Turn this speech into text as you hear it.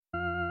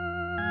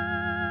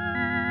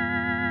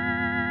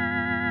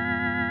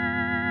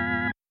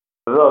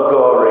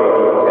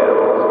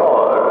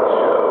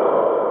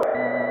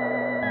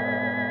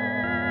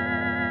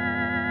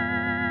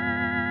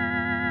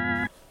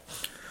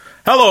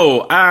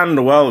Hello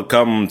and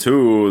welcome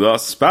to the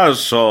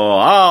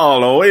special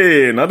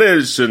Halloween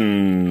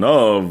edition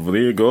of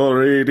the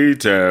Gory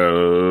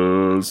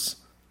Details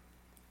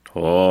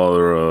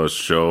Horror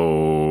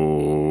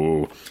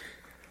Show.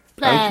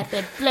 Blah,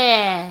 blah,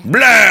 blah.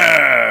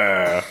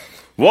 Blah!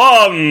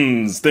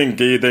 One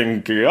stinky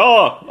dinky.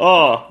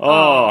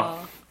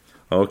 Oh.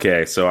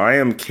 Okay, so I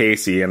am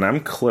Casey and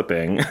I'm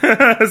clipping,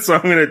 so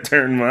I'm going to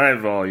turn my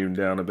volume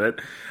down a bit.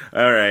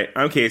 All right,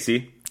 I'm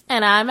Casey.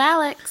 And I'm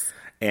Alex.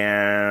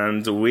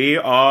 And we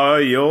are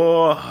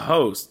your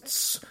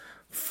hosts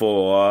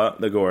for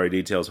the Gory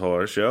Details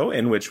Horror Show,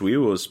 in which we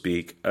will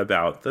speak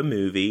about the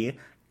movie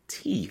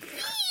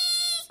Teeth.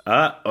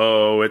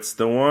 Uh-oh, it's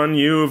the one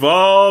you've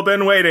all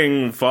been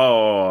waiting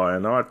for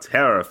and are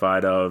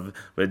terrified of.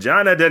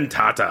 Vagina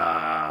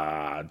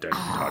dentata.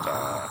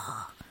 Dentata.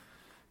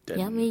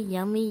 Yummy,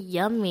 yummy,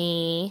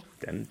 yummy.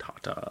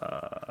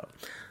 Dentata.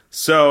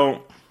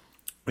 So,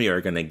 we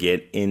are going to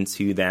get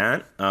into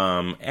that.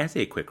 As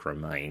a quick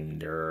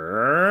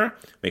reminder,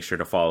 make sure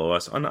to follow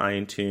us on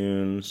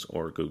iTunes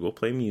or Google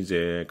Play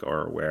Music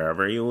or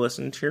wherever you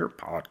listen to your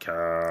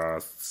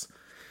podcasts.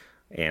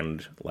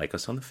 And like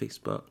us on the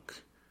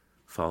Facebook.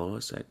 Follow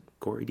us at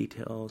Gory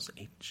Details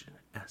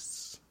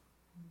HS.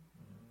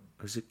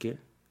 Is it good?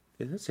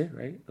 That's it,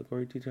 right? The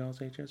Gory Details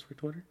HS for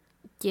Twitter?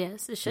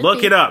 Yes, it should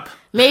Look be. it up.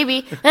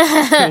 Maybe.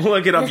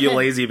 Look it up, you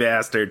lazy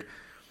bastard.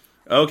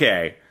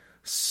 Okay.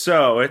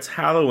 So, it's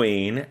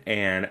Halloween,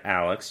 and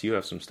Alex, you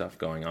have some stuff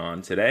going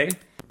on today.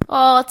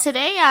 Well,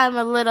 today I'm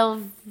a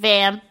little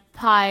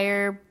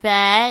vampire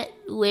bat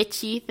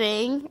witchy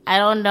thing. I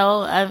don't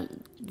know.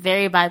 I'm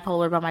very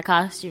bipolar about my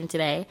costume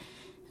today.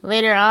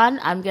 Later on,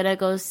 I'm going to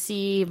go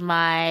see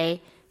my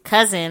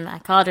cousin. I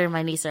called her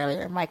my niece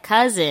earlier. My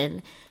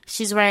cousin.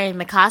 She's wearing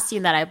the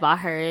costume that I bought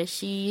her.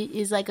 She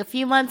is like a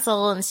few months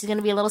old, and she's going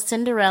to be a little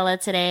Cinderella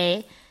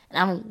today. And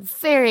I'm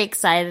very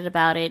excited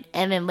about it.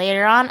 And then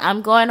later on,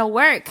 I'm going to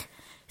work.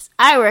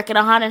 I work in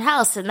a haunted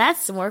house, and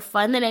that's more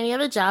fun than any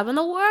other job in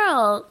the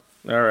world.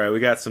 All right,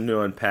 we got some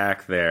to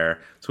unpack there.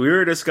 So we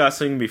were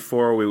discussing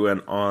before we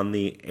went on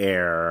the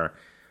air,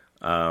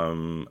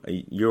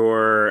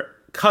 your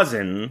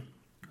cousin,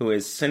 who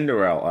is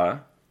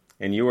Cinderella,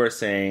 and you were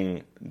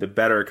saying the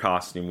better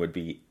costume would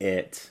be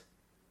It,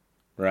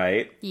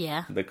 right?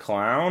 Yeah. The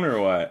clown,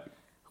 or what?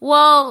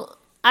 Well,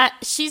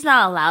 she's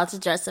not allowed to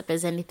dress up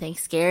as anything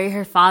scary.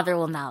 Her father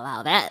will not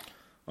allow that.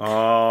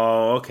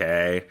 Oh,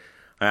 okay.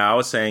 I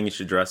was saying you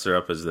should dress her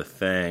up as the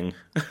Thing.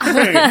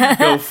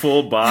 Go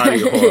full body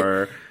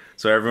horror.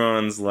 So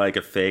everyone's like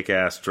a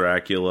fake-ass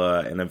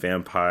Dracula and a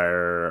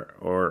vampire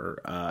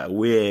or a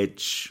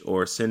witch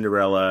or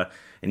Cinderella,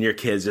 and your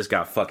kid's just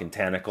got fucking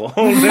tentacles.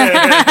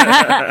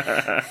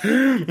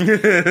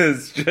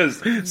 It's just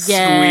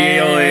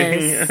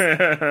squealing.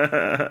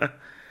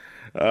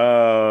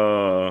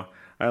 Oh,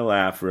 I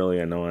laugh really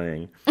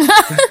annoying.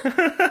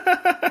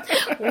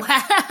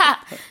 Wow.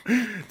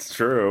 It's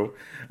true.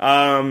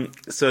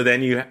 So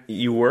then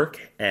you work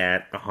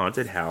at a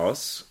haunted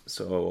house.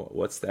 So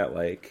what's that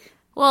like?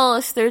 Well,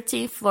 it's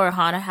 13th floor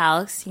haunted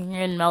house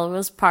here in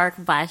Melrose Park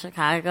by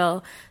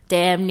Chicago.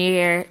 Damn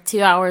near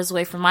 2 hours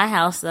away from my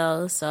house,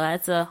 though. So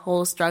that's a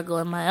whole struggle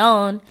in my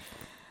own.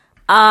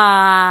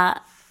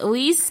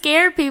 We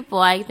scare people.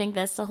 I think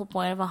that's the whole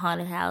point of a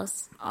haunted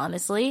house,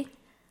 honestly.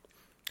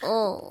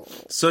 Oh.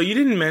 So you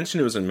didn't mention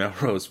it was in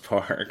Melrose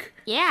Park.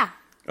 Yeah.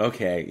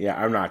 Okay, yeah,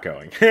 I'm not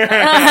going.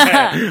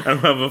 I don't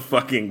have a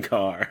fucking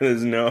car.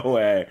 There's no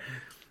way.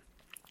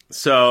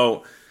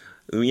 So,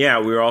 yeah,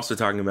 we were also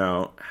talking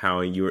about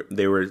how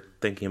they were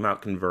thinking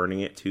about converting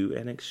it to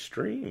an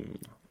extreme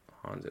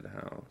haunted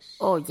house.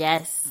 Oh,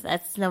 yes.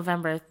 That's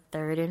November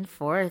 3rd and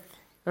 4th.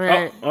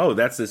 Oh,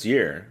 that's this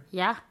year.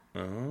 Yeah.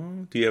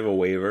 Oh, do you have a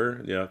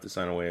waiver? Do you have to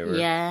sign a waiver?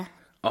 Yeah.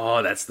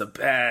 Oh, that's the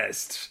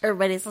best.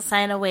 Everybody's to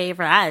sign a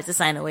waiver. I have to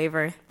sign a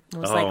waiver,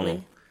 most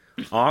likely.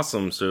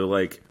 Awesome. So,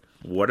 like,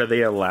 what are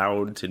they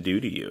allowed to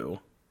do to you?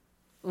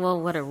 Well,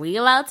 what are we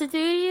allowed to do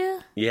to you?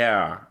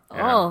 Yeah.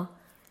 Oh,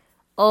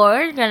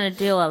 we're gonna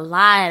do a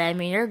lot. I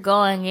mean, you're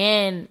going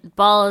in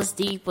balls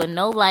deep with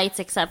no lights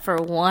except for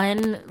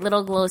one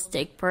little glow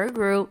stick per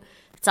group.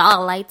 It's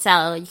all lights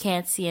out. You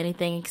can't see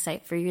anything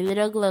except for your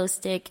little glow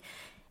stick.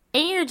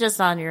 And you're just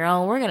on your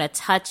own. We're gonna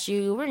touch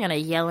you. We're gonna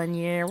yell in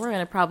your ear. We're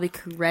gonna probably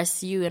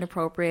caress you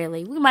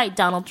inappropriately. We might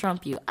Donald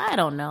Trump you. I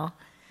don't know.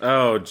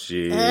 Oh,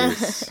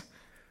 jeez.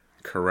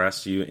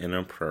 Caress you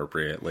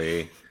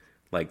inappropriately.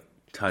 Like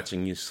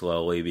touching you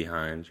slowly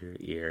behind your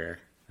ear.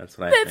 That's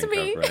what I think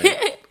me. of,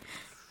 right?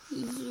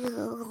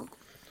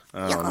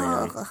 Oh,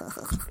 man.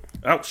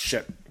 Oh,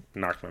 shit.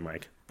 Knocked my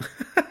mic.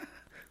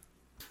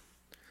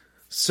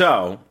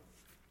 So,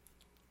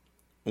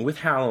 with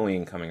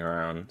Halloween coming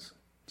around,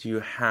 do you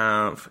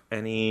have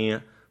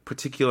any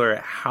particular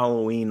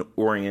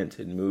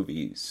Halloween-oriented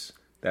movies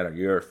that are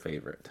your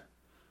favorite?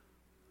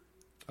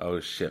 Oh,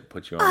 shit.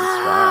 Put you on the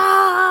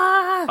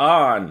spot.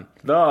 On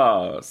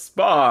the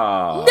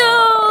spot.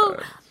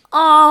 No!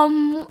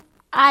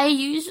 I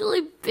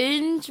usually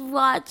binge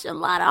watch a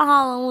lot of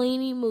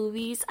Halloween-y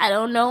movies. I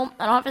don't know.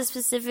 I don't have a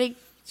specific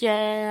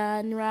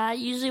genre. I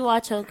usually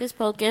watch Hocus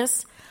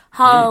Pocus,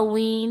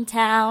 Halloween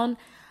Town.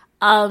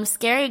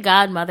 Scary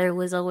Godmother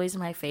was always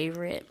my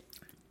favorite.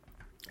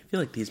 I feel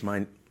like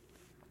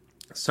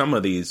some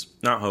of these,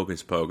 not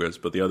Hocus Pocus,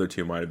 but the other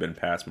two might have been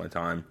past my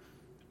time.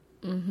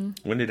 Mm-hmm.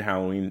 When did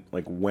Halloween,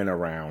 went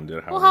around?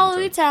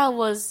 Halloween Town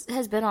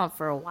has been on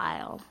for a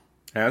while.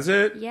 Has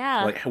it?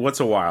 Yeah. What's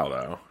a while,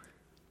 though?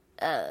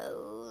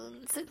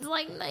 Since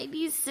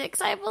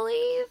 96, I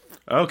believe.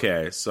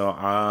 Okay, so,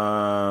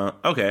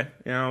 okay.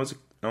 Yeah, I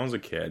was a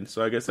kid,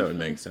 so I guess that would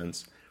make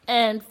sense.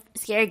 And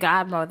Scary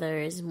Godmother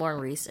is more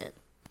recent.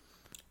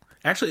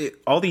 Actually,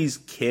 all these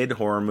kid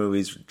horror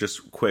movies,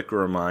 just quick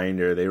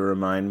reminder, they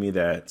remind me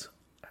that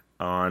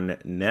on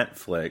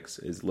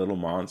Netflix is Little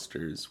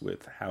Monsters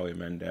with Howie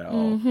Mandel.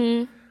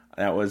 Mm-hmm.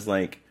 That was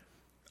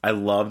I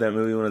loved that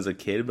movie when I was a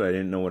kid, but I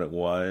didn't know what it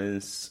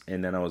was.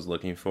 And then I was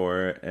looking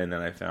for it, and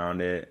then I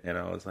found it, and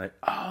I was like,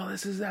 oh,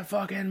 this is that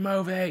fucking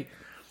movie.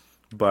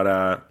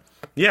 But,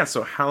 yeah,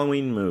 so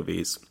Halloween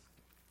movies.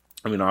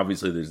 I mean,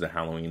 obviously there's the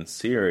Halloween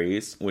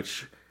series,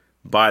 which,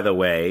 by the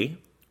way,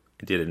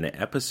 I did an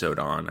episode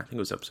on. I think it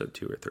was episode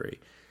 2 or 3.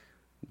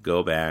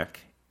 Go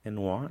back and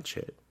watch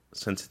it.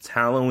 Since it's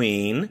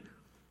Halloween,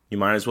 you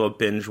might as well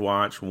binge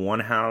watch one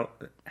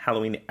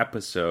Halloween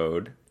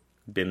episode.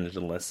 Binge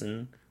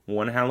listen.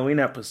 One Halloween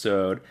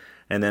episode,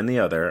 and then the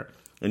other.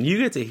 And you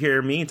get to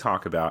hear me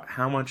talk about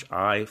how much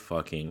I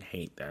fucking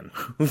hate that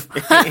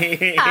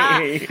movie.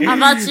 I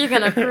thought you were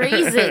going to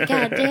praise it.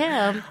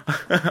 Goddamn.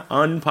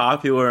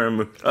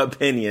 Unpopular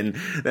opinion.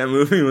 That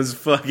movie was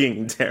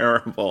fucking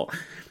terrible.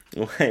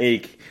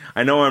 I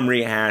know I'm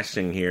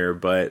rehashing here,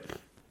 but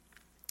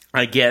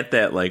I get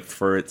that,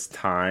 for its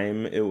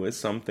time, it was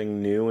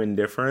something new and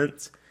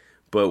different.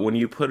 But when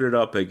you put it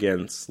up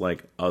against,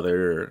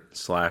 other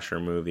slasher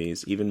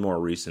movies, even more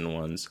recent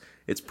ones,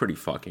 it's pretty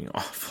fucking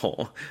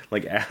awful,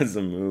 as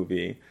a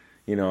movie,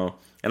 And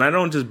I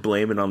don't just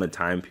blame it on the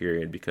time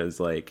period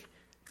because,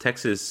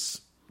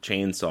 Texas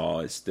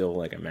Chainsaw is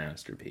still, a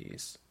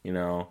masterpiece,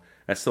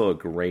 That's still a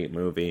great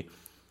movie.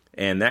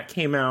 And that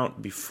came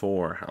out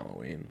before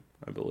Halloween,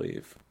 I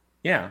believe.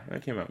 Yeah,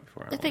 that came out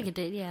before Halloween. I think it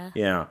did, yeah.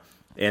 Yeah.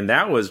 And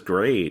that was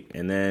great.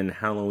 And then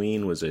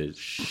Halloween was a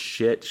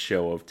shit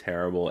show of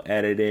terrible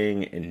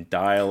editing and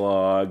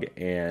dialogue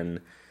and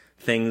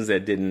things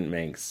that didn't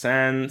make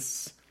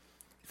sense.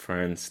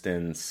 For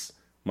instance,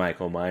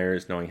 Michael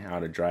Myers knowing how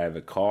to drive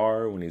a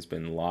car when he's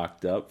been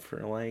locked up for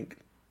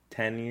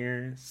 10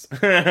 years.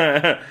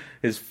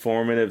 His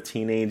formative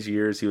teenage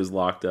years, he was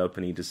locked up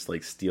and he just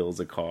steals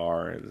a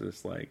car and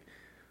just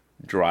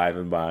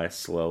driving by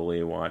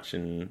slowly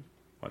watching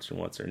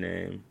what's her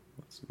name?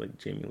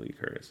 It's Jamie Lee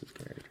Curtis's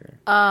character.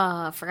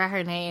 Oh, I forgot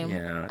her name.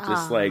 Yeah,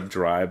 just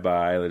drive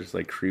by, they're just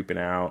creeping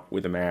out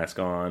with a mask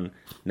on.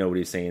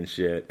 Nobody's saying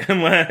shit.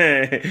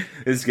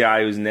 This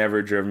guy who's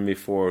never driven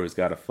before, who's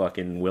got a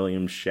fucking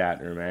William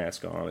Shatner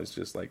mask on, is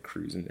just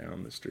cruising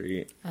down the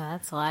street. Oh,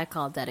 that's what I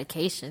call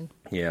dedication.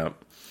 Yeah.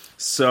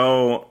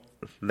 So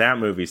that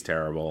movie's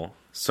terrible.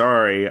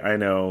 Sorry, I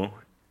know.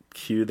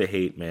 Cue the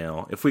hate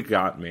mail. If we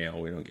got mail,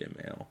 we don't get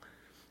mail.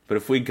 But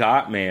if we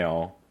got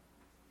mail,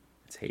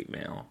 it's hate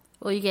mail.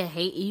 Well, you get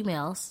hate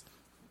emails.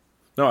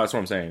 No, that's what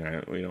I'm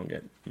saying. We don't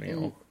get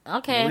mail.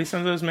 Okay. Nobody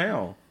sends us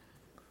mail.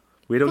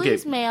 We don't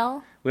Please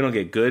mail. We don't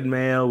get good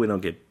mail. We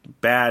don't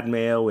get bad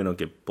mail. We don't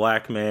get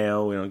black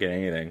mail. We don't get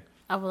anything.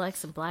 I would like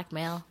some black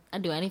mail.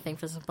 I'd do anything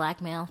for some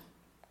black mail.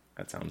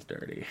 That sounds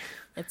dirty.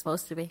 It's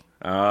supposed to be.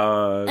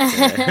 Oh,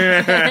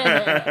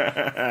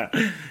 okay.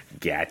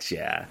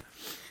 Gotcha.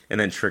 And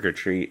then Trick or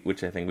Treat,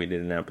 which I think we did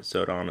an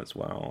episode on as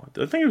well.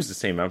 I think it was the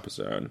same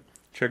episode.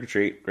 Trick or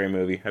Treat, great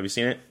movie. Have you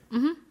seen it?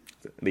 Mm-hmm.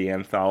 The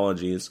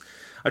anthologies.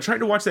 I tried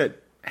to watch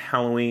that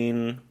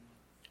Halloween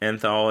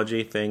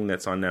anthology thing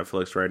that's on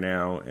Netflix right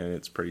now, and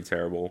it's pretty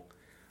terrible.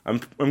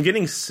 I'm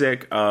getting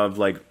sick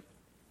of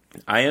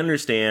I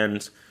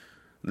understand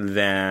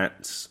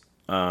that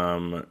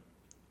the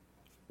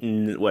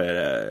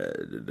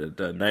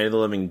Night of the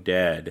Living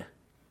Dead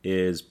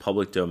is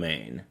public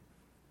domain,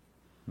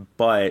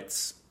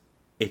 but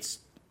it's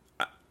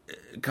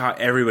God,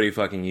 everybody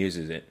fucking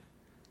uses it.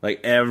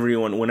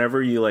 Everyone,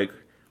 whenever you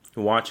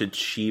watch a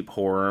cheap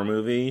horror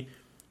movie,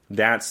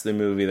 that's the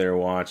movie they're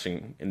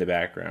watching in the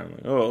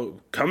background. Oh,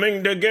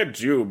 coming to get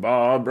you,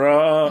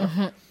 Barbara.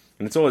 Mm-hmm.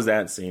 And it's always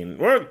that scene.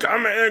 We're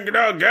coming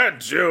to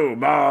get you,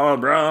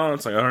 Barbara.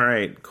 It's all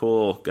right,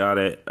 cool, got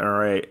it. All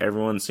right,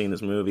 everyone's seen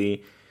this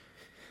movie.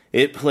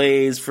 It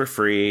plays for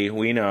free.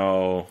 We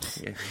know.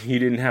 You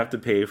didn't have to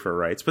pay for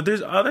rights. But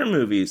there's other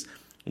movies,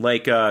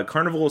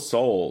 Carnival of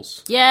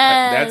Souls.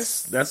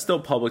 Yes. That's still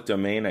public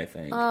domain, I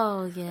think.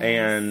 Oh, yes.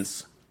 And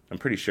I'm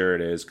pretty sure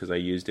it is because I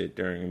used it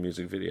during a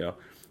music video.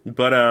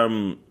 But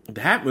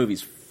that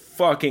movie's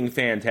fucking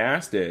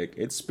fantastic.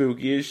 It's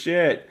spooky as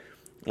shit.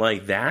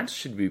 That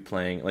should be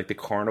playing. The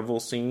carnival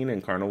scene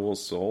in Carnival of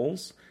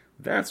Souls.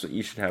 That's what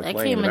you should have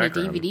playing in the background. That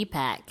came in a DVD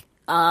pack.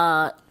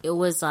 It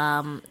was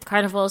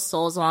Carnival of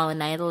Souls along with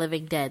Night of the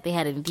Living Dead. They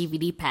had a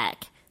DVD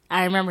pack.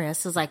 I remember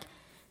this was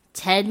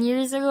 10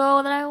 years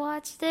ago that I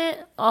watched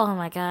it. Oh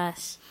my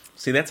gosh.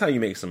 See, that's how you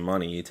make some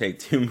money. You take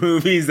two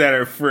movies that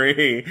are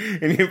free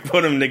and you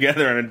put them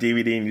together on a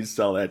DVD and you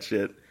sell that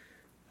shit.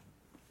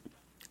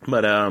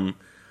 But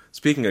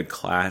speaking of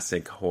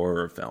classic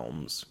horror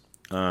films,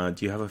 do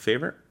you have a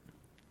favorite?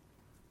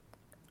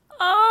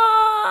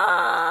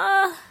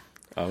 Oh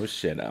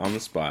shit, on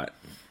the spot.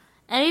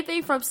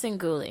 Anything from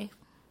Singuli.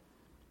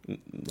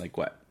 Like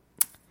what?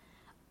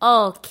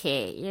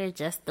 Okay, you're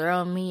just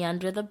throwing me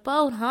under the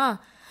boat, huh?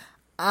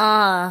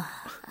 I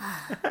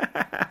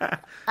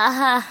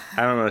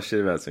don't know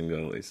shit about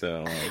Singoli,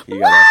 so like you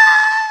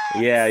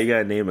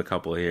gotta name a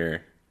couple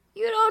here.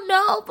 You don't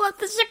know about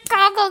the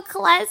Chicago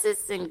classic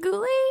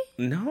Singuli?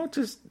 No,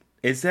 just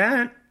is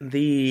that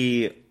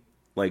the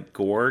like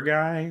gore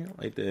guy,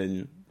 like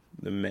the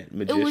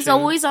magician? It was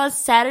always on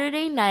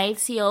Saturday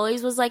nights. He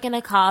always was like in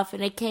a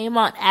coffin. It came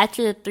on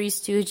after the Three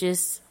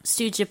Stooges,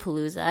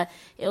 Stoogepalooza.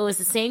 It was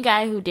the same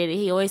guy who did it.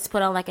 He always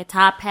put on like a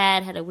top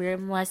hat, had a weird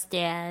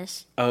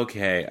mustache.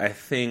 Okay, I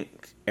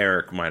think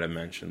Eric might have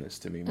mentioned this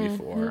to me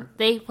before.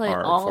 They play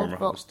Our all former the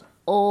host.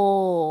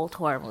 old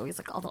horror movies,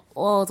 like all the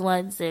old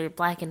ones. They're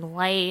black and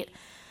white.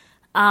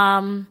 If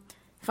I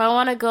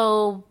want to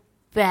go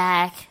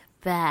back.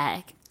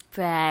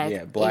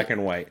 Yeah, black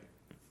and white.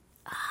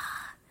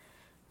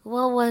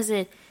 What was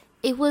it?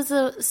 It was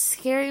a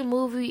scary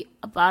movie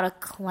about a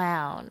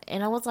clown,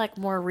 and it was like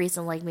more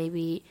recent, like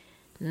maybe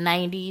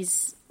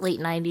late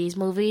 90s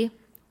movie.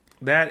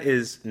 That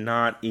is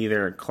not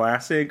either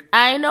classic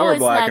I know or it's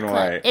black not and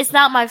white. It's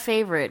not my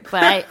favorite,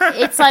 but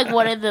it's like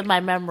one of my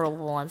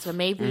memorable ones. So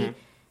maybe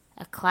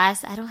a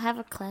class. I don't have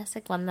a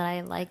classic one that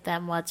I like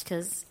that much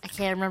because I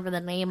can't remember the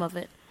name of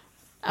it.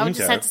 I would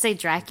just have to say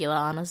Dracula,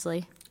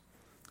 honestly.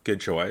 Good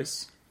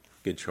choice.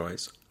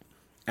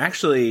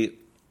 Actually,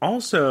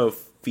 also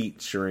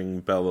featuring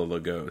Bela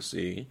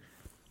Lugosi.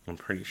 I'm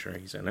pretty sure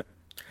he's in it.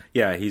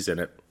 Yeah, he's in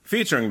it.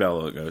 Featuring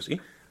Bela Lugosi.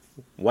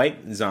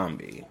 White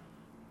Zombie.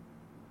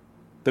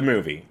 The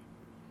movie.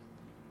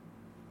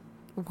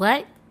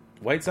 What?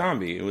 White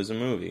Zombie. It was a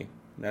movie.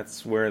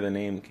 That's where the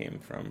name came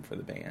from for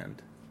the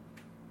band.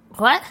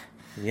 What?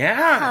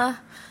 Yeah.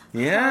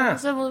 Yeah.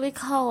 There's a movie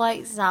called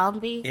White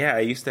Zombie. Yeah, I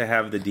used to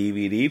have the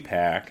DVD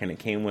pack, and it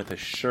came with a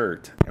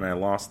shirt, and I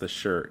lost the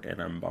shirt,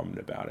 and I'm bummed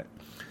about it.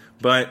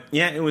 But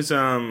yeah, it was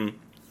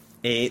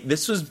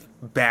this was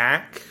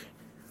back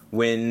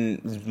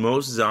when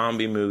most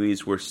zombie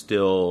movies were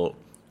still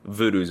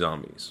voodoo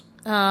zombies.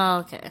 Oh,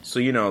 okay. So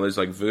there's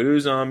like voodoo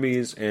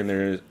zombies, and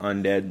there's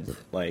undead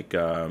like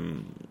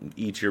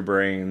eat your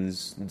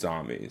brains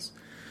zombies.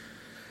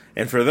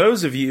 And for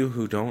those of you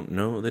who don't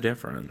know the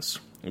difference,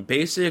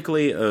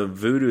 basically a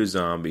voodoo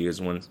zombie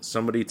is when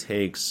somebody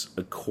takes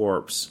a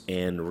corpse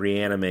and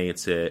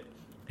reanimates it,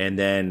 and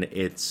then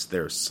it's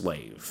their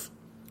slave.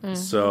 Mm-hmm.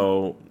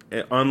 So,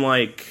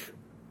 unlike,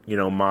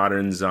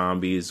 modern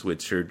zombies,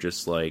 which are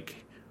just like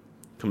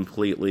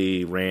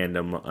completely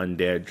random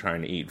undead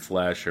trying to eat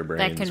flesh or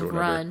brains that can or whatever.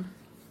 Run.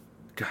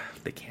 God,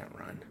 they can't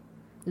run.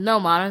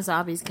 No, modern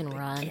zombies can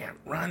run. They can't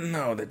run,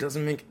 though. That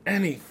doesn't make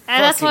any fucking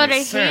And that's what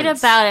I sense. hate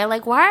about it.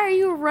 Like, why are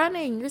you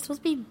running? You're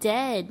supposed to be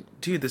dead.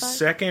 Dude, the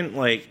second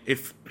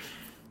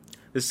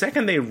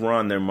they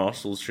run, their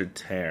muscles should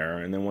tear,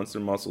 and then once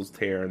their muscles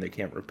tear and they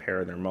can't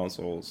repair their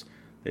muscles,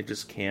 they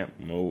just can't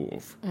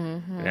move.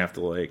 Mm-hmm. They have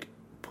to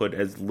put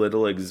as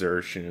little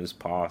exertion as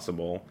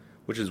possible,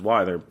 which is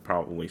why they're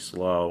probably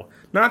slow.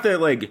 Not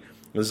that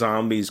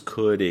zombies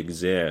could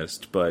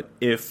exist, but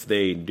if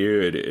they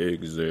did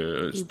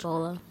exist,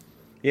 Ebola.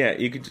 Yeah,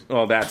 you could.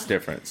 Well, that's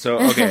different. So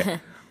okay,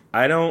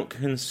 I don't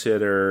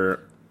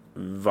consider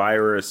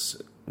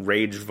virus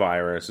zombies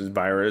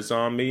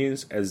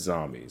as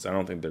zombies. I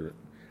don't think they're.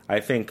 I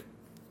think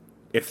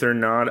if they're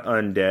not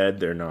undead,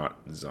 they're not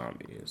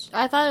zombies.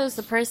 I thought it was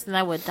the person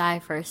that would die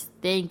first,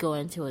 then go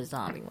into a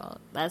zombie mode.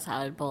 That's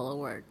how Ebola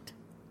worked.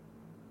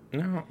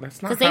 No,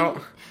 that's not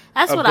how.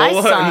 That's what I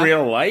saw in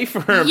real life.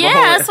 Or Ebola? Yeah,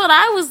 that's what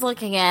I was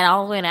looking at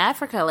all the way in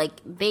Africa.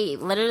 They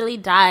literally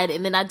died,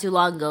 and then not too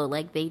long ago,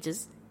 they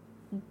just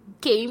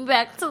came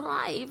back to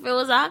life. It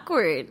was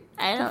awkward.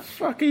 What the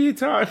fuck are you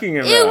talking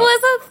about? It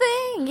was a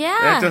thing, yeah.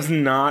 That does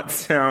not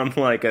sound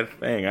like a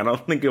thing. I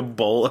don't think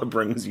Ebola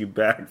brings you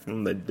back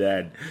from the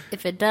dead.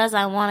 If it does,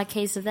 I want a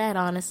case of that,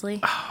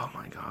 honestly. Oh,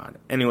 my God.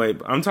 Anyway,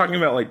 I'm talking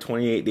about,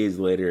 28 days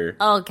later.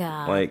 Oh,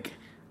 God.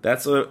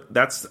 That's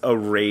a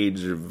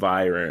rage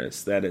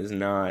virus. That is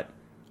not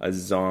a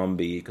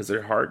zombie, because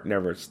their heart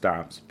never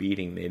stops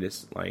beating. They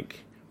just, I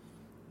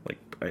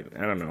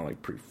don't know,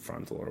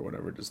 prefrontal or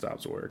whatever just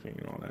stops working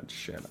and all that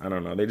shit. I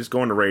don't know. They just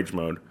go into rage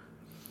mode.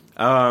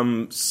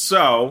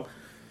 So,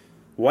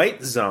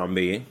 White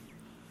Zombie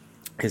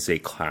is a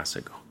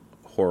classic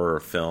horror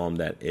film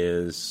that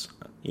is,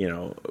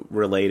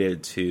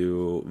 related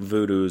to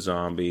voodoo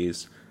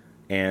zombies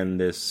and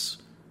this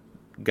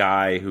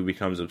guy who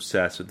becomes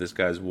obsessed with this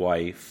guy's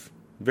wife.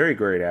 Very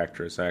great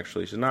actress,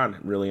 actually. She's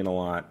not really in a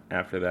lot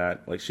after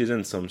that. She's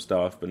in some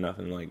stuff, but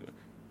nothing,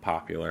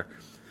 popular.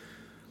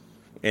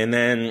 And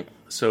then,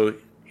 so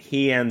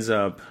he ends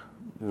up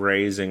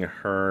raising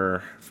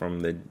her from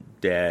the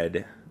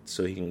dead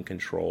so he can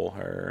control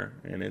her.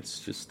 And it's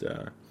just,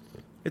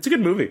 it's a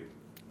good movie.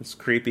 It's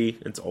creepy.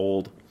 It's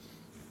old.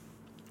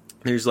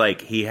 There's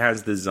like, he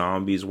has the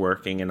zombies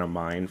working in a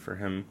mine for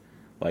him.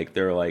 Like,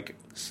 they're like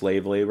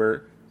slave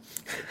labor.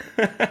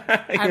 He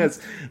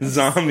has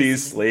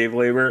zombies, slave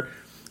labor.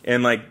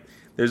 And like,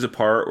 there's a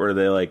part where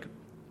they like,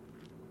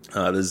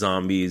 the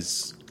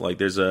zombies, like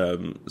there's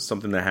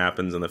something that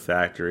happens in the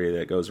factory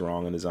that goes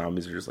wrong, and the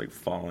zombies are just like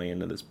falling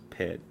into this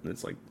pit. And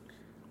it's like,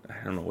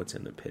 I don't know what's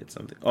in the pit.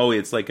 Something. Oh,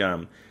 it's like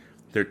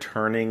they're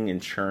turning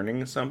and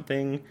churning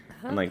something,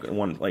 and like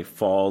one like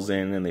falls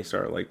in, and they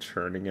start like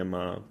churning him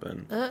up,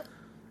 and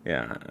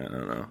yeah, I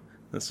don't know.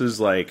 This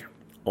is like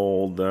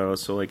old though,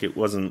 so like it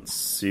wasn't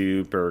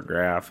super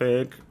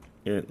graphic.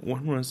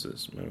 When was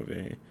this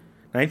movie?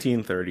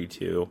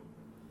 1932.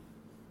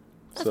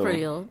 That's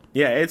pretty old.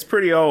 Yeah, it's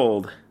pretty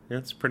old.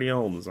 It's pretty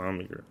old,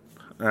 Zombie Group.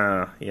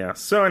 Yeah.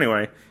 So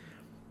anyway,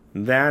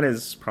 that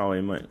is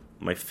probably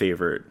my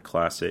favorite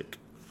classic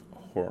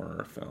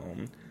horror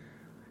film.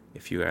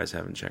 If you guys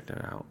haven't checked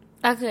it out.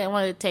 Actually, I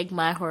want to take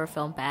my horror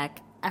film back.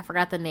 I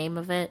forgot the name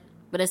of it,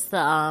 but it's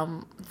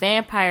the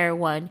vampire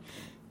one.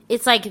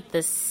 It's like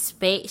the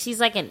space. She's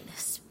like a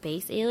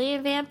space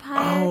alien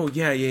vampire. Oh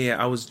yeah.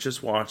 I was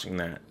just watching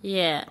that.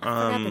 Yeah,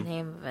 I forgot the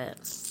name of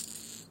it.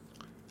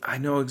 I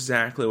know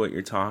exactly what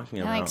you're talking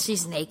about. Like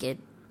she's naked.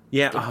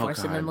 Yeah, of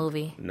course, in the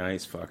movie.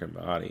 Nice fucking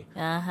body.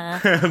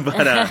 Uh-huh.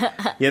 But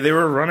yeah, they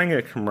were running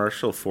a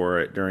commercial for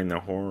it during the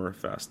horror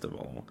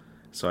festival,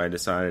 so I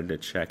decided to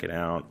check it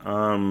out.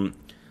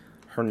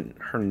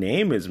 Her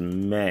name is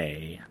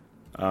May.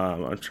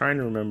 I'm trying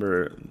to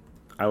remember.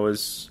 I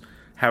was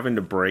having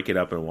to break it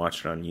up and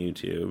watch it on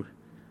YouTube.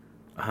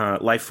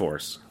 Life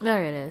Force.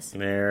 There it is.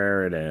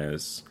 There it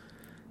is.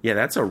 Yeah,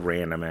 that's a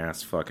random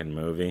ass fucking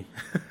movie.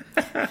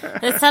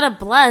 Instead of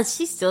blood,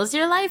 she steals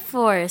your life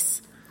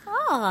force.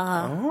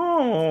 Oh,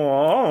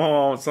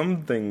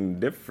 something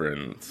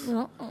different.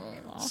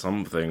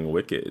 Something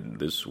wicked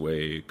this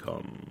way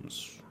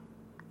comes.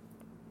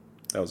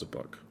 That was a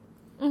book.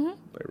 By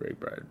Ray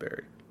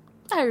Bradbury.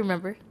 I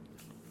remember.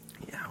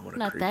 Yeah, what a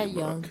Not creepy that book.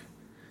 young.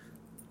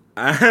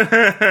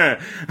 I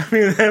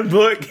mean, that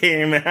book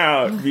came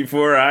out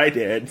before I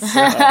did, so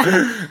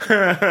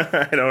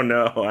I don't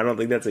know. I don't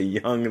think that's a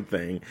young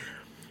thing.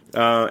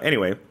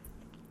 Anyway,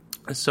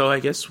 so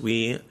I guess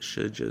we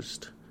should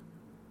just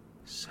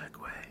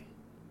segue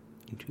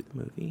into the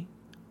movie.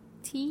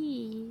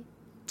 Can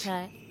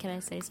I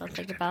say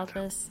something about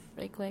this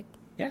really quick?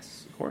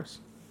 Yes, of course.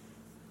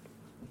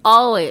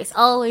 Always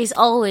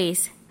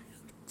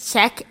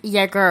check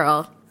your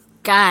girl.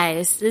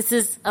 Guys, this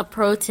is a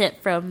pro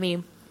tip from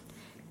me.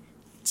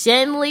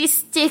 Gently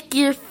stick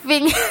your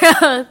finger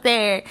out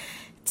there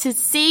to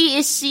see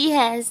if she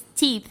has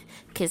teeth.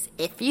 Because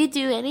if you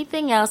do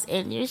anything else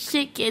and your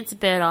shit gets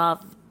bit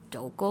off,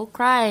 don't go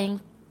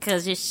crying.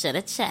 Because you should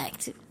have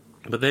checked.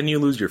 But then you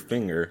lose your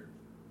finger.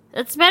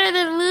 It's better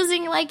than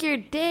losing, like, your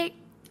dick.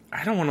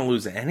 I don't want to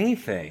lose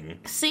anything.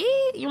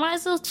 See? You might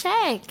as well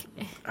check.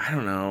 I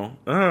don't know.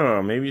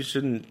 Oh, maybe you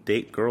shouldn't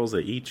date girls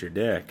that eat your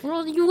dick.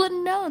 Well, you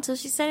wouldn't know until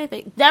she said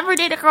anything. Never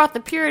date a girl with the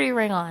purity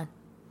ring on.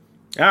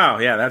 Oh,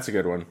 yeah, that's a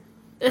good one.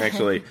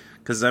 Actually,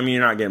 because, I mean,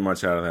 you're not getting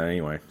much out of that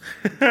anyway.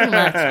 Pretty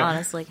much,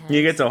 honestly.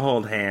 You get to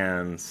hold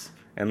hands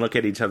and look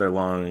at each other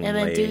longingly. And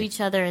then do each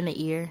other in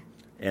the ear.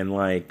 And,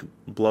 like,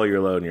 blow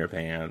your load in your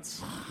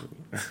pants.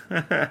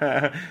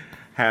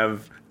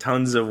 Have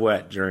tons of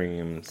wet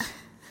dreams.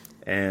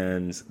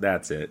 And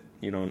that's it.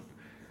 You don't...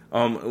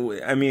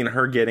 I mean,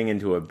 her getting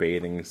into a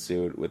bathing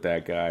suit with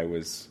that guy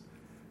was...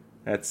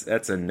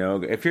 That's a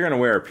no-go. If you're going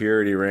to wear a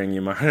purity ring, you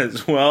might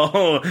as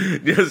well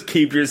just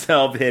keep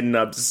yourself hidden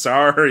up.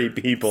 Sorry,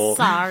 people.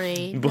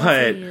 Sorry.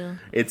 But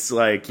it's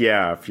like,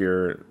 yeah, if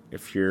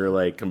you're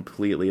like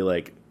completely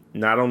like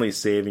not only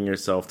saving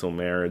yourself till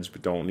marriage,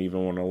 but don't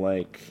even want to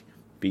like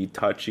be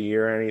touchy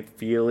or any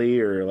feely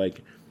or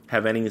like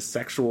have any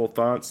sexual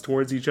thoughts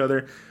towards each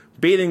other,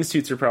 bathing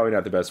suits are probably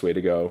not the best way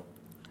to go.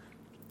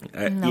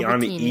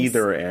 On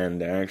either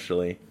end,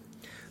 actually.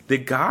 The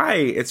guy,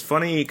 it's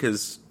funny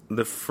because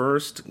the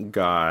first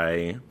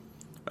guy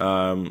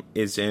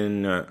is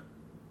in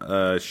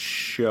a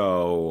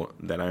show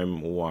that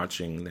I'm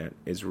watching that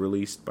is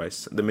released by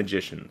The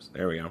Magicians.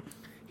 There we go.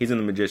 He's in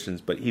The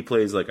Magicians, but he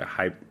plays like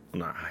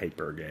not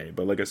hyper gay,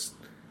 but like a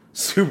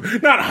super,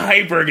 not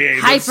hyper gay,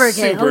 hyper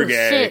gay, super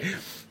gay. Shit.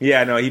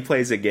 Yeah, no, he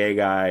plays a gay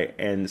guy,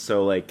 and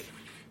so like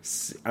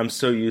I'm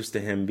so used to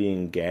him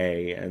being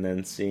gay, and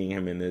then seeing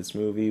him in this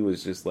movie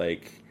was just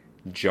like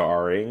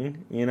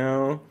jarring, you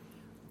know?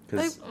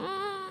 Like,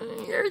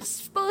 you're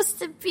supposed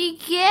to be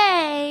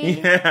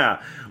gay.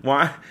 Yeah.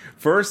 Why?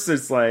 First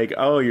it's like,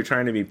 oh, you're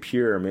trying to be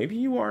pure. Maybe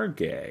you are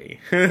gay.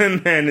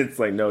 And then it's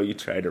like, no, you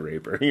tried to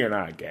rape her. You're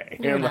not gay.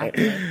 You're not like,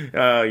 gay.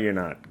 Oh, you're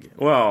not gay.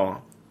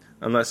 Well,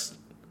 unless,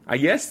 I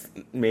guess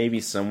maybe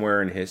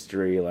somewhere in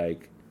history,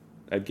 like,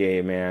 a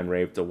gay man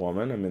raped a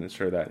woman. I'm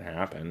sure that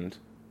happened.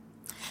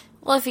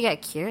 Well, if you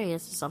got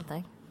curious or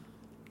something.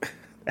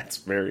 That's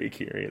very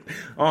curious.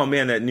 Oh,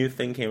 man, that new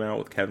thing came out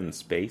with Kevin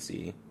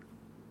Spacey.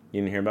 You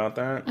didn't hear about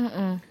that?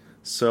 Mm-mm.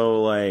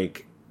 So,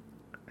 like,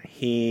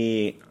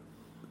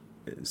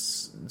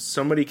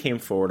 somebody came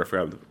forward, I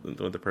forgot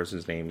what the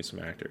person's name is, some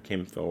actor,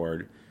 came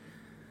forward,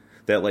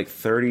 that, like,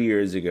 30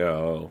 years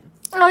ago...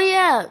 Oh,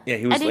 yeah. Yeah,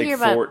 he was, like,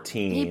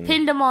 14. He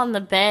pinned him on the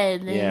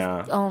bed.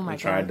 Yeah. Oh, my God.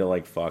 He tried to,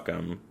 like, fuck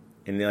him.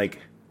 And, like,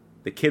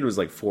 the kid was,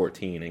 like,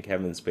 14, and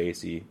Kevin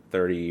Spacey,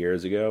 30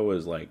 years ago,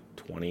 was, like,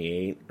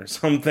 28 or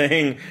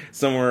something,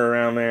 somewhere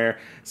around there.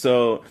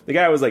 So, the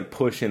guy was, like,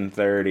 pushing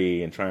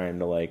 30 and trying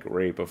to, like,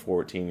 rape a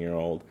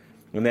 14-year-old.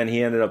 And then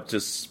he ended up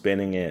just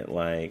spinning it,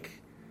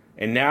 like...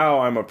 And now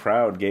I'm a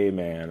proud gay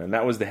man. And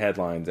that was the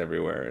headlines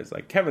everywhere. It's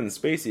like, Kevin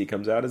Spacey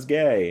comes out as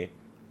gay.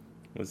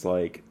 It was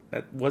like...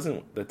 That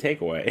wasn't the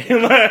takeaway.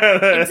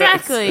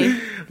 Exactly.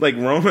 Like,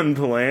 Roman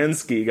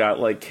Polanski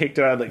got, like, kicked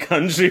out of the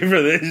country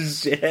for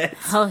this shit.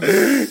 Oh,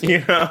 yeah.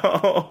 You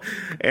know?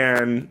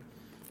 And,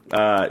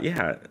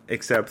 yeah,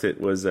 except it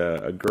was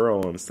a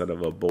girl instead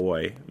of a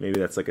boy. Maybe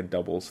that's, like, a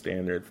double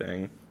standard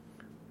thing.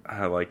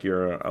 Like,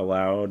 you're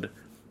allowed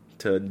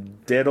to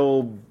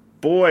diddle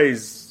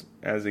boys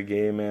as a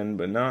gay man,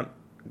 but not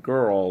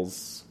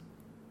girls.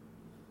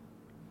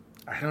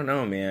 I don't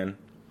know, man.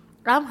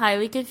 I'm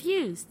highly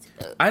confused.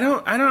 I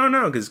don't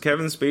know, because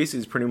Kevin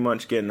Spacey's pretty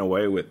much getting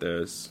away with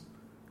this.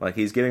 Like,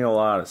 he's getting a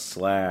lot of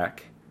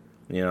slack.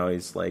 You know,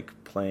 he's, like,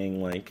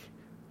 playing, like,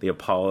 the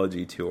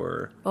apology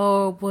tour.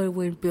 Oh, but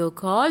when Bill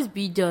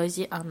Cosby does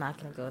it... I'm not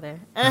going to go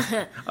there.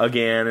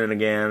 Again and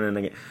again and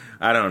again.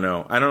 I don't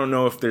know. I don't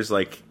know if there's,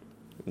 like,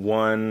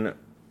 one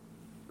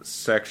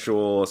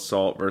sexual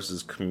assault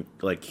versus,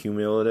 like,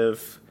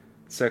 cumulative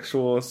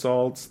sexual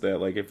assaults that,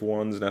 like, if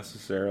one's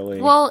necessarily...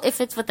 Well, if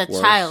it's with a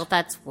worse. child,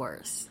 that's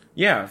worse.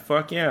 Yeah,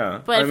 fuck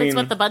yeah. But if it's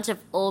with a bunch of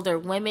older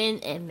women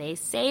and they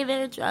say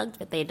they're drugged,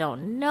 but they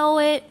don't know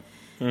it,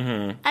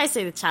 I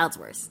say the child's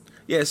worse.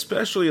 Yeah,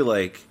 especially,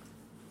 like,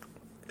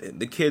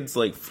 the kid's,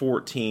 like,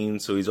 14,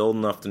 so he's old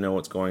enough to know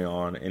what's going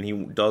on, and he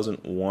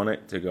doesn't want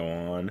it to go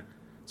on,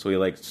 so he,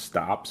 like,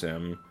 stops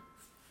him.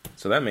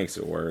 So that makes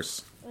it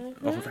worse.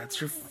 Oh,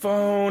 that's your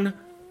phone.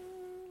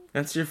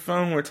 That's your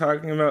phone. We're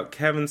talking about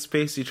Kevin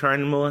Spacey trying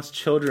to molest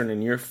children,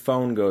 and your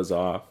phone goes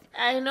off.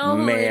 I know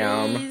who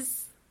Ma'am. it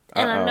is.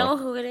 And I know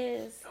who it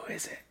is. Who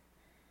is it?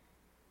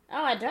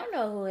 Oh, I don't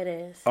know who it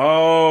is.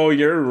 Oh,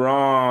 you're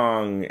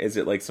wrong. Is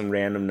it, like, some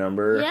random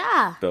number?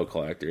 Yeah. Bill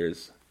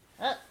collectors.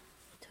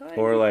 Totally.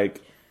 Or,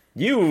 like,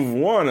 you've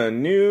won a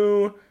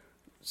new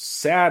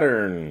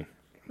Saturn.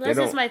 This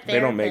is my therapist. They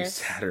don't make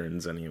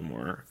Saturns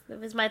anymore.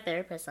 If it's my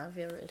therapist, I'll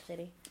feel really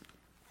shitty.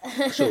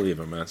 She'll leave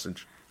a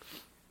message.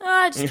 Oh,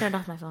 I just turned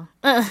off my phone.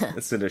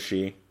 Is it a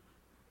she?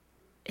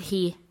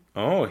 He.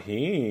 Oh,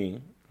 he.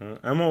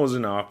 I'm always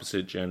an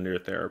opposite gender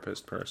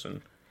therapist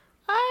person.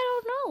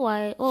 I don't know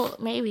why. Well,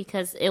 maybe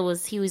because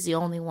he was the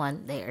only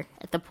one there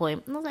at the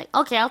point. I was like,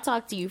 okay, I'll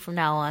talk to you from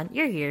now on.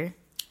 You're here.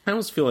 I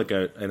always feel like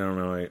I don't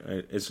know.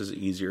 It's just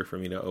easier for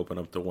me to open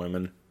up to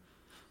women.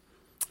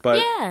 But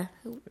yeah,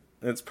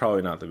 it's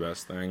probably not the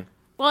best thing.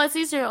 Well, it's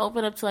easier to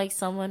open up to, like,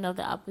 someone of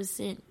the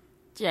opposite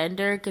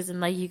gender, because then,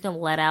 like, you can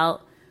let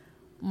out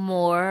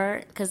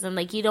more, because then,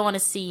 like, you don't want to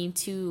seem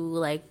too,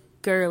 like,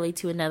 girly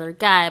to another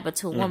guy, but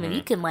to a woman,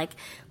 you can, like,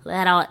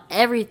 let out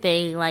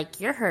everything, like,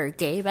 you're her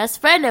gay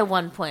best friend at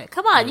one point.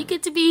 Come on, you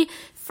get to be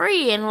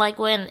free, and, like,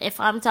 if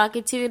I'm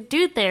talking to a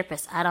dude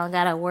therapist, I don't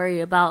gotta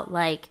worry about,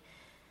 like,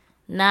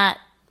 not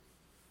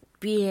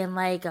being,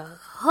 like, a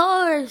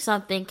whore or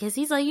something, because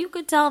he's like, you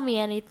could tell me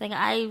anything,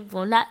 I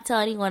will not tell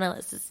anyone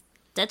unless it's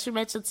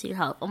detrimental to your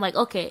health. I'm like,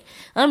 okay,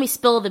 let me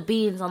spill the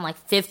beans on, like,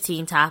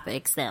 15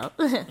 topics now.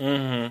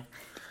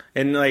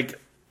 And, like,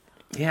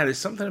 yeah, there's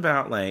something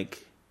about,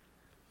 like,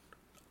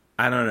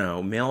 I don't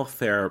know, male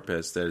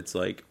therapists that it's,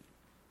 like,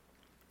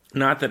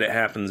 not that it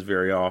happens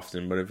very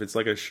often, but if it's,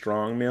 like, a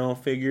strong male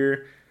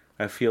figure,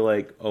 I feel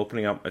like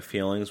opening up my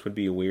feelings would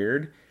be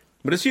weird.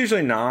 But it's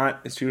usually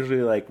not. It's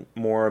usually, like,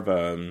 more of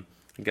a,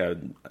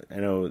 I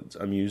know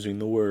I'm using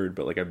the word,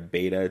 but, like, a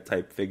beta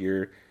type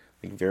figure.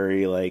 Like,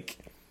 very, like,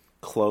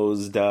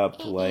 closed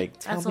up, like,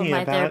 tell me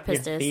about your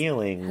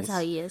feelings. That's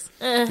how he is.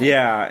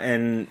 Yeah,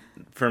 and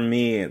for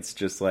me, it's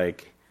just,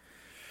 like,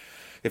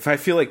 if I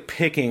feel like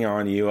picking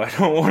on you, I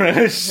don't want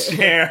to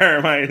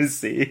share my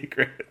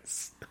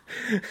secrets.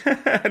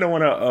 I don't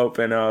want to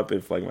open up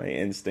if, like, my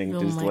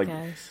instinct is to, like,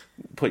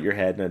 put your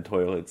head in a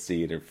toilet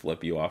seat or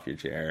flip you off your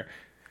chair.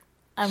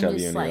 Shove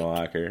you in your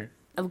locker.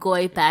 I'm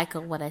going back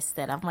on what I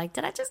said. I'm like,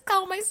 did I just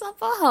call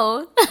myself a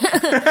hoe?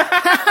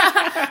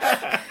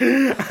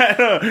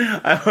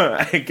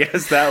 I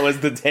guess that was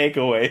the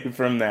takeaway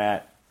from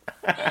that.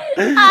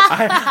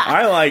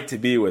 I like to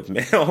be with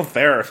male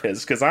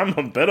therapists because I'm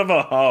a bit of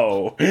a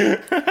hoe. I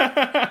didn't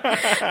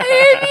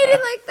mean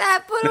it like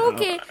that, but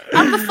okay.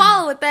 I'm going to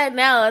follow with that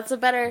now. It's a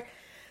better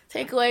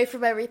takeaway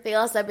from everything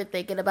else I've been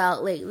thinking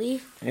about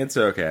lately. It's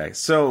okay.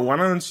 So why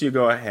don't you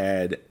go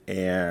ahead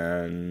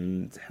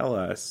and tell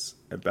us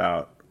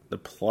about the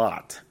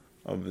plot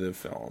of the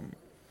film.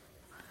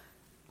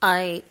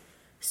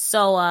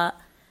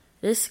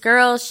 This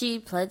girl, she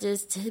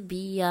pledges to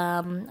be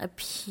a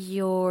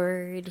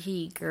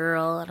purity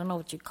girl. I don't know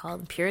what you call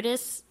them.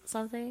 Puritist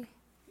something?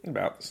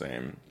 About the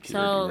same.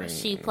 So Purity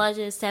she ring.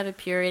 pledges to have a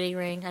purity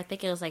ring. I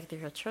think it was like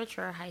through a church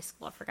or a high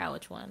school. I forgot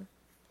which one.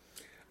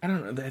 I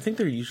don't know. I think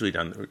they're usually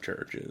done through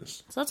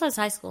churches. So it's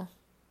high school.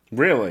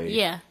 Really?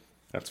 Yeah.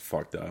 That's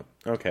fucked up.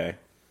 Okay.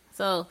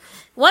 So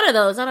one of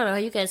those, I don't know.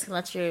 You guys can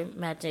let your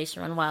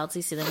imagination run wild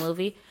to see the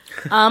movie.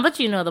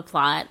 But you know the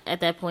plot. At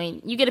that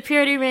point, you get a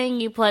purity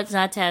ring. You pledge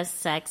not to have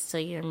sex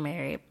till you're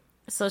married.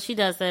 So she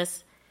does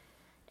this.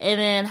 And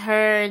then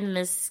her and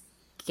this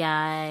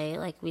guy,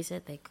 like we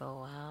said, they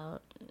go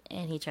out.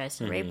 And he tries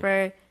to rape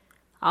her.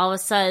 All of a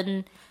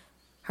sudden,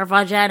 her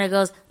vagina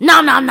goes,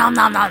 nom, nom, nom,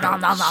 nom, nom,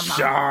 nom, nom, nom, nom.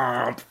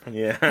 Stop.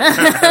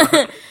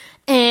 Yeah.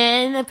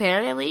 And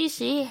apparently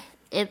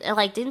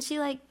didn't she,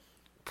 like,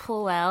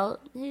 pull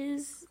out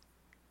his...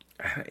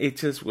 It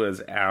just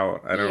was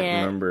out. I don't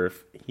remember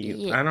if he...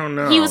 Yeah. I don't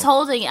know.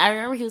 I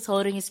remember he was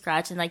holding his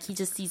crotch and, like, he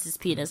just sees his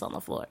penis on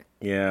the floor.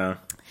 Yeah.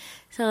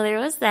 So there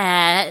was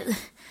that.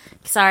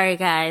 Sorry,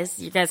 guys.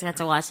 You guys have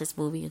to watch this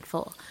movie in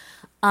full.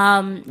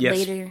 Yes.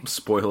 Later.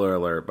 Spoiler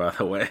alert, by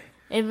the way.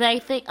 And I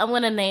think I'm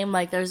going to name,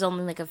 like, there's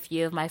only, like, a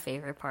few of my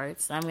favorite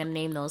parts. I'm going to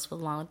name those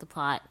along with the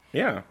plot.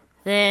 Yeah.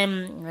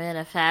 Then we're going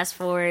to fast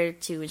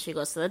forward to when she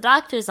goes to the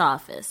doctor's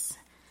office.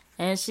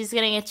 And she's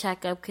getting a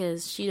checkup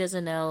because she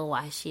doesn't know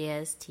why she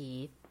has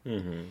teeth.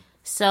 Mm-hmm.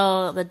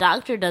 So the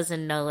doctor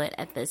doesn't know it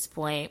at this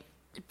point.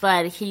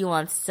 But he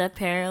wants to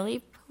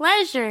apparently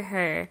pleasure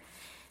her.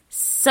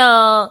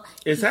 So...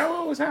 Is that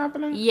what was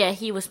happening? Yeah,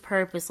 he was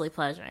purposely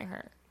pleasuring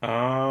her.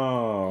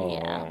 Oh.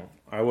 Yeah.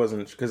 I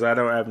wasn't... Because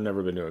I've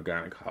never been to a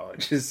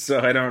gynecologist, so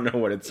I don't know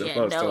what it's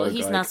supposed to look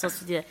he's like. not supposed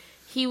to do that.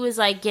 He was,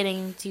 like,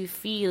 getting too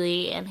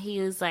feely, and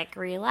he was like,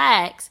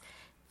 relax.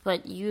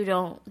 But you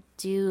don't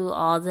do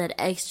all that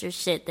extra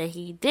shit that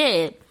he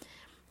did.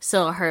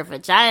 So her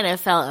vagina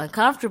felt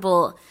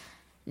uncomfortable.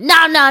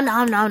 Nom, nom,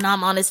 nom, nom,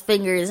 nom on his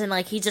fingers. And,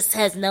 like, he just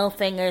has no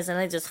fingers, and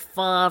they just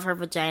fall off her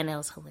vagina. It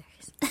was hilarious.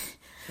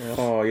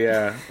 Oh,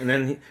 yeah. And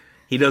then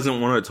he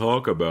doesn't want to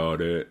talk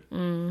about it.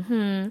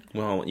 Mm-hmm.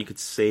 Well, you could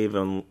save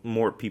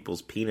more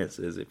people's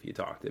penises if you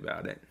talked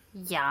about it.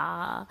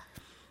 Yeah.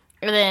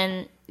 And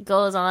then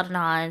goes on and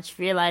on. She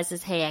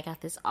realizes, hey, I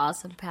got this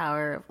awesome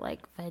power of, like,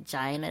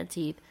 vagina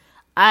teeth.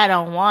 I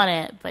don't want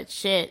it, but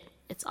shit,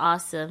 it's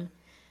awesome.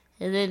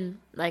 And then,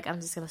 like,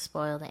 I'm just going to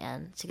spoil the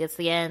end. She gets to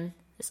the end.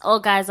 This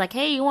old guy's like,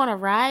 hey, you want to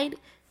ride?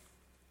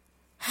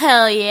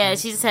 Hell yeah.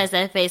 She just has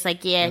that face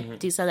like, yeah,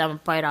 do something. I'm going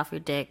to bite off your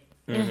dick.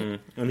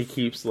 Mm-hmm. And he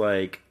keeps,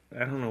 like, I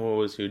don't know what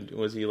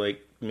was he,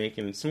 like,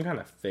 making some kind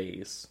of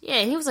face.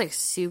 Yeah, he was, like,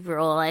 super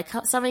old. Like,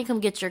 somebody come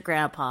get your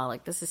grandpa.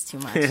 Like, this is too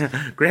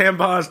much.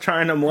 Grandpa's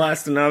trying to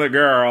molest another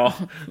girl.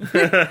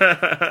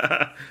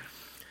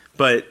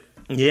 But,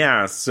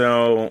 yeah,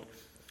 so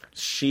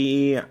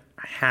she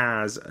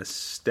has a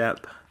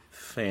step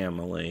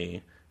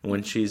family.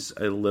 When she's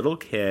a little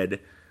kid,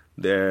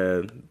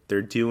 they're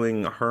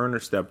doing, her and her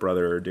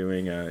stepbrother are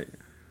doing a,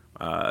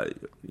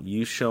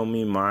 you show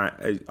me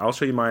mine, I'll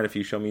show you mine if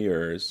you show me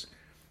yours.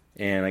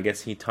 And I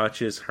guess he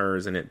touches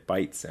hers and it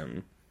bites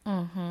him.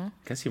 Mm-hmm. I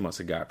guess he must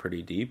have got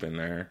pretty deep in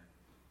there.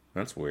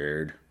 That's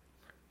weird.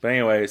 But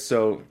anyway,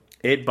 so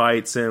it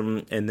bites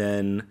him, and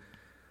then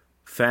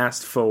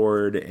fast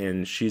forward,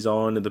 and she's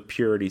all into the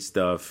purity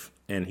stuff,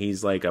 and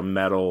he's like a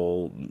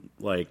metal,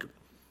 like,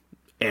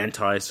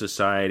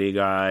 anti-society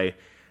guy,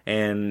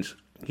 and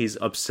he's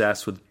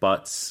obsessed with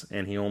butts,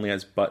 and he only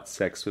has butt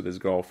sex with his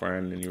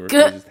girlfriend, and he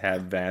refuses to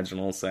have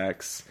vaginal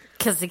sex.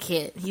 Because the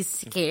kid, he's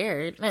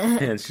scared.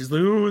 And she's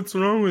like, oh, what's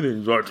wrong with him?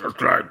 He's like, I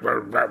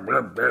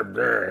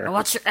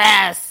want your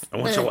ass. I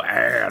want your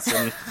ass.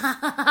 And,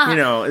 you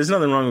know, there's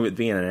nothing wrong with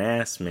being an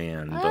ass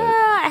man. But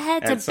I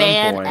had to at some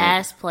ban point-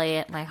 ass play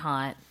at my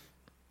haunt.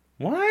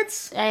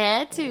 What? I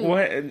had to.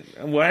 What?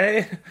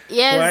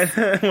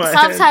 Yes. What?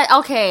 Sometimes,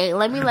 okay,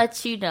 let me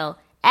let you know.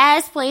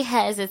 Ass play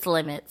has its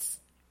limits.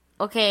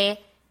 Okay?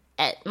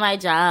 At my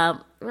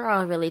job, we're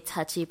all really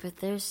touchy, but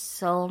there's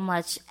so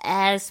much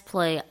ass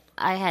play.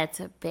 I had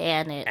to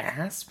ban it.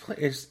 Ass play?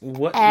 Is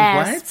what?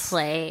 Ass What?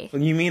 play.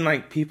 You mean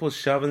like people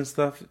shoving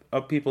stuff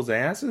up people's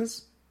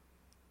asses?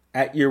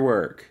 At your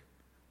work?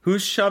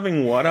 Who's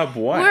shoving what up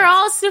what? We're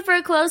all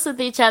super close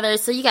with each other,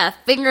 so you got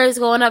fingers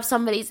going up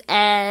somebody's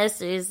ass.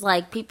 There's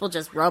like people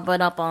just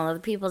rubbing up on other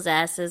people's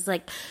asses,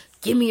 like,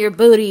 give me your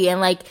booty.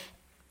 And like,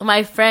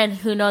 my friend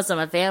who knows I'm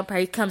a vampire,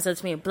 he comes up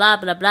to me, blah,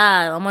 blah, blah,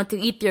 I want to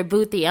eat your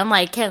booty. I'm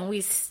like, can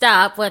we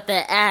stop with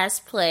the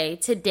ass play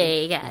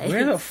today, guys?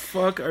 Where the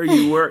fuck are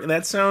you working?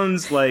 That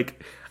sounds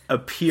like a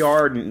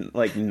PR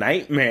like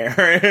nightmare.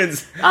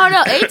 Oh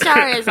no,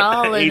 HR is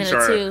all in it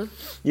HR. too.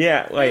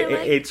 Yeah, like, Yeah,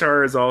 like-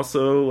 HR is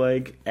also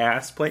like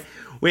ass play.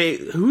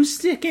 Wait, who's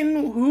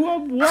sticking who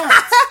up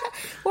what?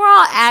 We're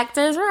all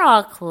actors. We're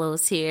all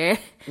close here.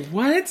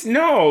 What?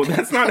 No,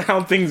 that's not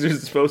how things are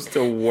supposed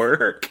to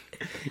work.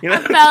 You're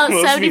not About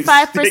supposed to be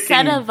 75%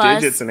 sticking of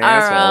digits us in are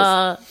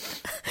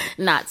assholes.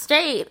 not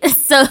straight.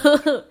 So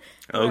Okay.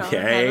 we're all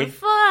having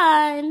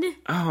fun.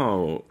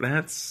 Oh,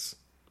 that's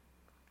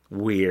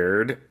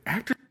weird.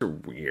 Actors are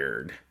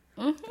weird.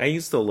 I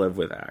used to live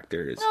with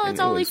actors. No, and it's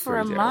it only was for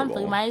a pretty month. We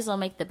terrible. might as well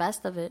make the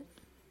best of it.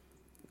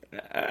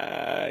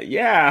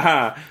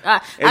 Yeah.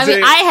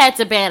 I had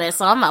to ban it,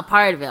 so I'm not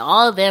part of it.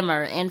 All of them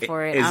are in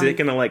for it. Is it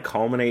going to like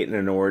culminate in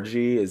an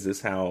orgy? Is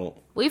this how?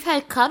 We've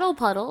had cuddle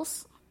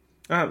puddles.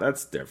 Oh,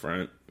 that's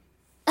different.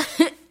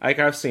 Like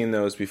I've seen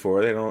those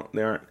before. They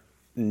aren't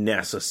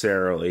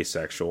necessarily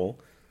sexual.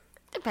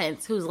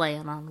 Depends who's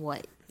laying on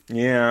what.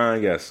 Yeah, I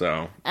guess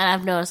so. And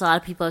I've noticed a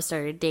lot of people have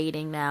started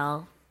dating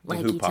now, like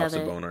Who each pops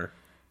other. a boner?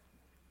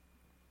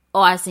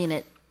 Oh, I've seen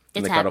it.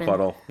 In It's the happened.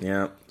 cuddle puddle.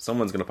 Yeah,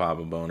 someone's gonna pop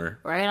a boner.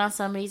 Right on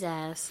somebody's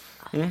ass.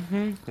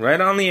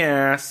 Right on the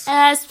ass.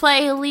 Ass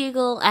play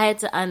illegal. I had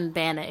to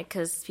unban it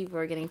because people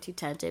were getting too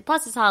tempted.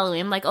 Plus, it's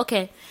Halloween. I'm like,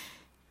 okay,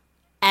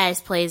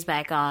 ass plays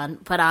back on,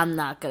 but I'm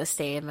not gonna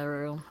stay in the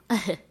room.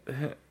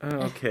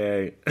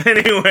 Okay.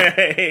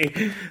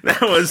 Anyway,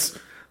 that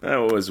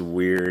was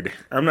weird.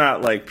 I'm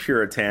not like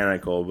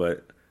puritanical,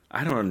 but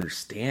I don't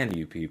understand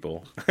you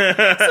people. So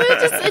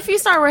if you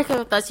start working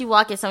with us, you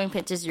walk in, someone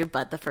pinches your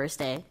butt the first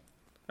day.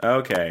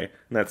 Okay,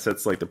 that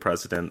sets like the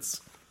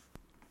precedence.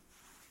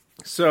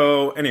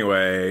 So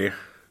anyway,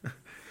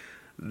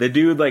 the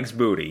dude likes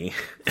booty,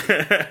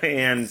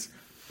 and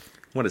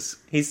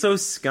he's so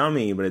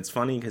scummy, but it's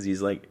funny because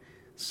he's like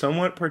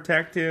somewhat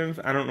protective.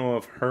 I don't know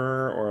of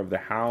her or of the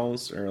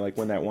house, or like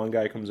when that one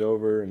guy comes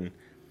over and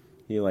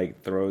he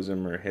like throws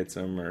him or hits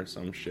him or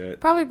some shit.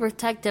 Probably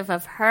protective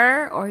of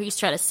her, or he's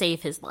trying to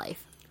save his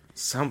life.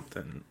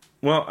 Something.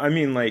 Well, I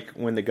mean, like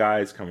when the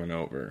guy's coming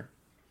over.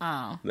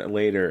 Oh.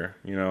 Later,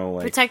 you know,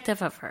 like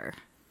Protective of her.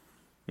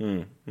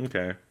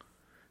 Okay.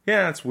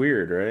 Yeah, it's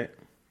weird, right?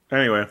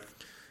 Anyway,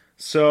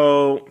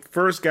 so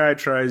first guy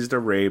tries to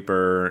rape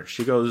her.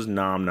 She goes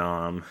nom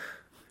nom.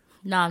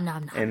 Nom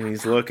nom nom. And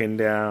he's looking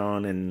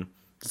down and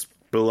just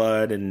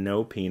blood and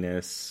no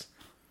penis.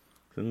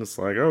 And it's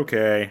like,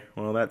 okay,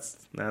 well that's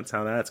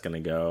how that's gonna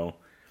go.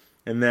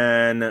 And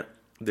then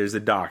there's a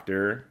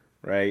doctor,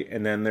 right?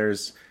 And then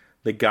there's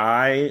the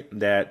guy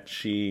that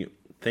she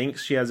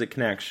thinks she has a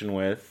connection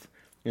with,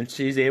 and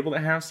she's able to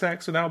have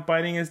sex without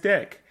biting his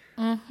dick.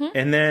 Mm-hmm.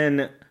 And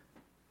then,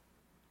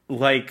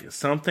 like,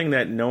 something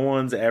that no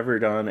one's ever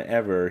done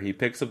ever, he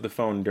picks up the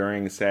phone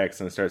during sex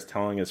and starts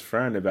telling his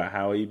friend about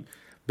how he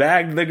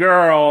bagged the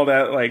girl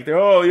that, like,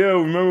 oh, yeah,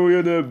 remember we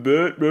had that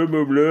bit, blah,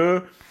 blah,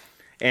 blah.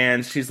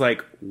 And she's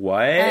like,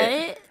 what?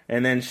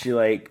 And then she,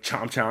 like,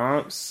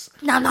 chomps.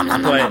 Nom nom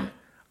nom nom nom.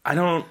 I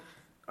don't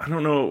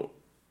know.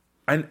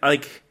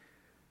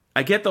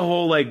 I get the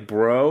whole, like,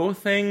 bro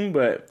thing,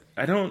 but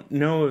I don't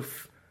know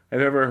if I've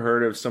ever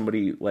heard of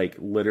somebody, like,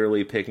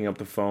 literally picking up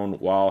the phone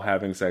while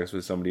having sex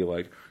with somebody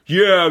like,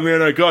 yeah,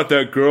 man, I got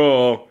that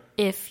girl.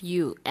 If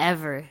you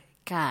ever,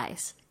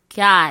 guys,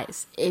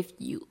 if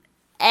you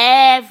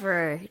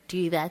ever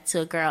do that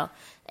to a girl,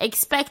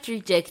 expect your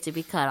dick to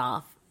be cut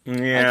off.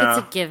 Yeah. Like,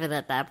 it's a given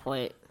at that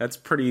point. That's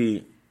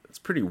pretty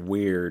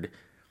weird.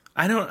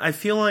 I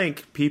feel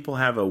like people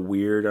have a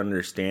weird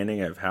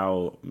understanding of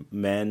how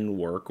men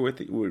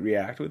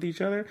react with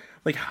each other.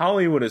 Like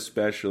Hollywood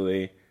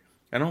especially,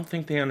 I don't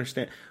think they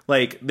understand.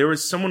 Like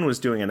someone was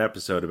doing an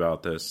episode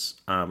about this.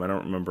 I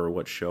don't remember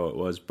what show it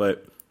was,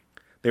 but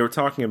they were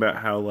talking about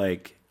how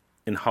like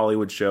in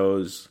Hollywood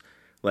shows,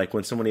 like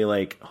when somebody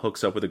like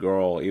hooks up with a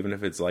girl, even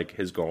if it's like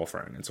his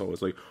girlfriend, it's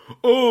always like,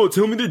 oh,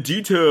 tell me the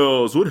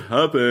details. What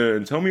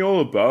happened? Tell me all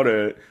about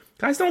it.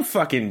 Guys don't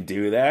fucking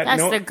do that.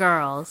 That's the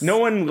girls. No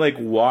one, like,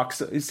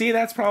 walks... See,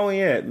 that's probably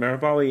it. There are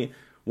probably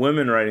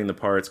women writing the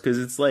parts, because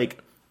it's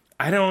like,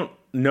 I don't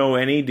know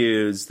any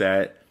dudes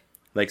that,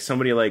 like,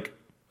 somebody, like,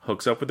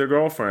 hooks up with their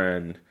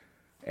girlfriend,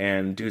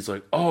 and dude's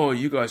like, oh,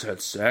 you guys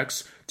had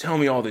sex? Tell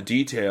me all the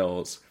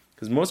details.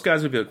 Because most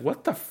guys would be like,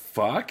 what the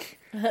fuck?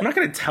 I'm not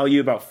going to tell you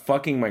about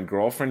fucking my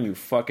girlfriend, you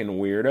fucking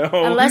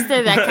weirdo. Unless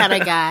they're that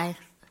kind of guy.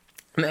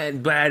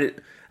 But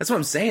that's what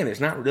I'm saying.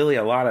 There's not really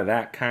a lot of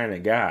that kind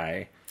of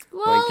guy.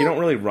 Well, like, you don't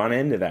really run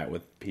into that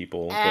with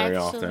people very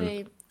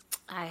often.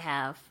 I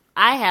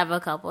have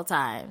a couple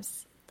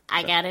times.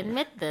 I gotta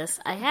admit this.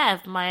 I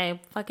have. My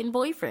fucking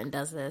boyfriend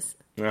does this.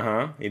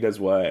 Uh-huh. He does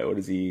what? What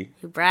does he...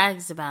 He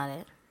brags about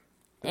it.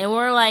 And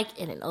we're, like,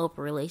 in an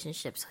open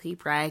relationship, so he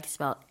brags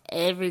about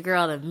every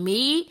girl to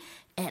me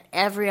and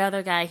every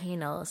other guy he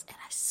knows. And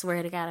I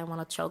swear to God, I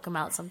want to choke him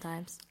out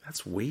sometimes.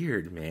 That's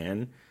weird,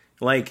 man.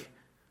 Like,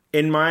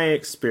 in my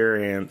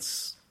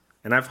experience...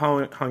 And I've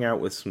hung out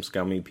with some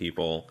scummy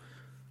people.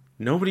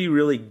 Nobody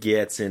really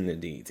gets into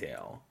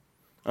detail.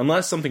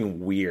 Unless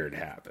something weird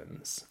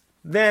happens.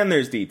 Then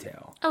there's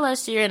detail.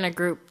 Unless you're in a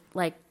group,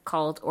 like,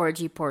 called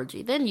Orgy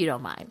Porgy. Then you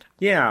don't mind.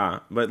 Yeah,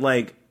 but,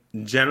 like,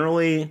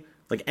 generally,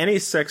 like, any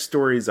sex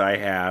stories I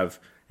have,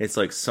 it's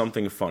like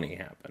something funny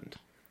happened.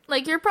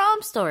 Like your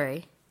prom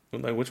story.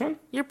 Like, which one?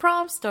 Your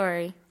prom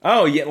story.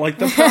 Oh, yeah, like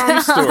the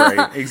prom story.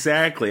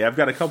 Exactly. I've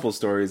got a couple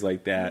stories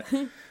like that.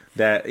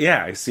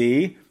 Yeah,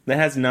 see? That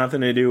has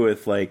nothing to do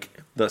with, like,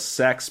 the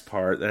sex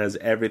part. That has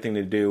everything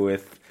to do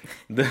with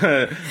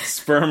the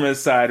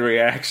spermicide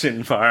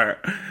reaction part.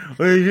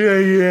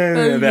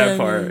 That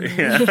part.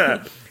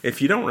 Yeah.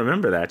 If you don't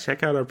remember that,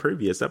 check out our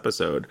previous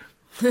episode.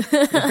 We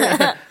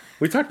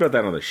talked about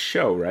that on the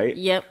show, right?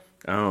 Yep.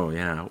 Oh,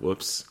 yeah.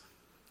 Whoops.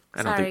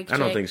 Sorry, I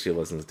don't chick. think she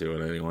listens to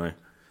it anyway.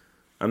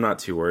 I'm not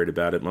too worried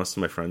about it. Most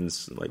of my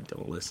friends like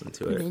don't listen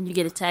to And it, then you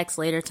get a text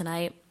later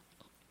tonight.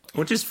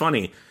 which is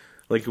funny.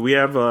 Like we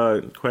have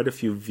quite a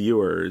few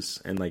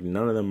viewers, and like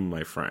none of them are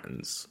my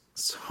friends.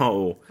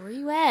 So Where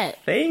you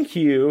at? thank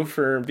you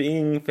for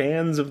being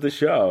fans of the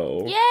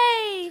show.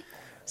 Yay!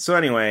 So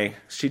anyway,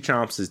 she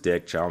chomps his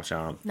dick, chomp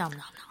chomp. No, no,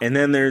 no. And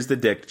then there's the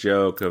dick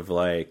joke of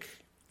like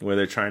where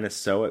they're trying to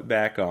sew it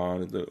back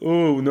on. The,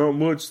 oh, not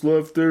much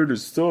left there to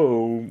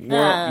sew. Womp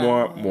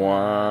womp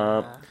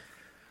womp.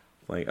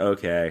 Like,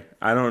 okay,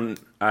 I don't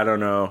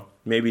know.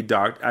 Maybe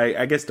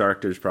I guess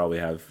doctors probably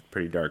have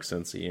pretty dark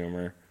sense of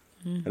humor.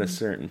 At a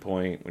certain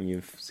point, when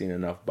you've seen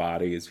enough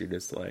bodies, you're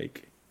just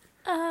like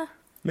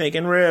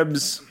making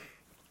ribs.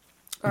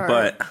 Or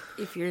But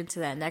if you're into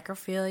that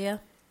necrophilia.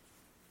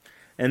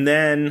 and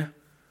then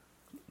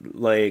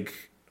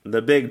like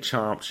the big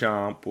chomp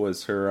chomp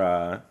was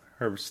her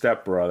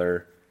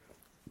stepbrother,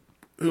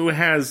 who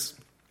has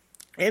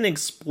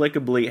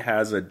inexplicably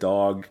has a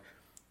dog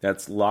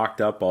that's locked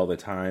up all the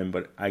time,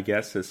 but I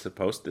guess is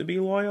supposed to be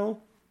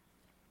loyal,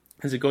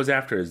 because it goes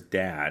after his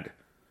dad,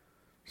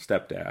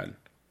 stepdad,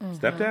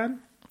 stepdad,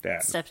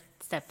 dad.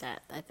 Stepdad,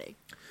 I think.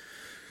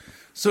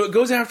 So it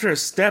goes after his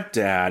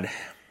stepdad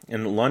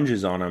and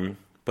lunges on him,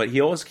 but he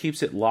always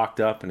keeps it locked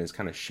up and is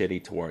kind of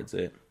shitty towards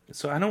it.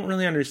 So I don't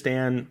really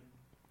understand.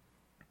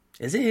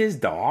 Is it his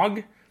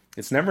dog?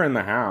 It's never in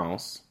the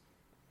house.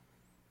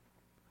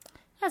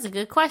 That's a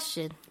good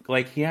question.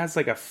 Like, he has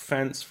like a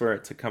fence for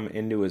it to come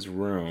into his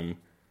room.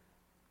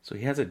 So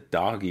he has a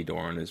doggy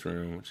door in his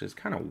room, which is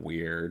kind of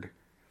weird.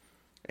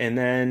 And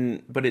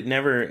then, but it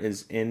never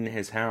is in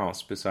his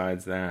house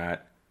besides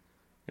that.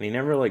 And he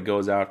never like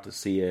goes out to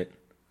see it.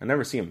 I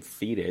never see him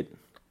feed it.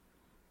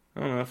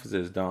 I don't know if it's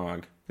his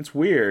dog. It's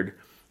weird.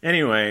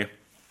 Anyway,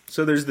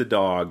 so there's the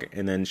dog,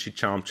 and then she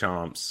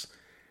chomps.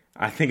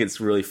 I think it's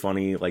really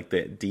funny, like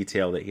the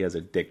detail that he has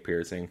a dick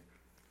piercing.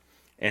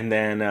 And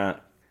then,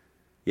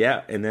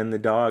 yeah, and then the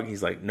dog,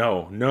 he's like,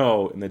 no,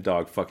 and the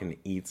dog fucking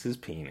eats his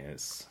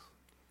penis.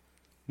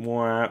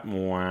 Mwah,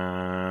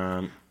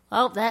 mwah.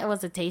 Oh, that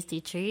was a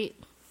tasty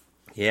treat.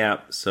 Yeah,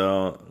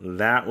 so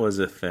that was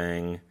a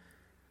thing.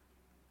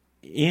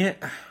 Yeah,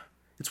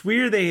 it's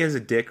weird that he has a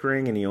dick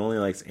ring and he only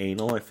likes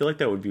anal. I feel like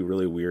that would be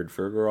really weird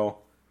for a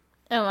girl.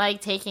 And like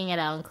taking it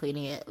out and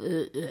cleaning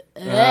it.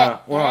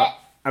 Well,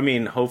 I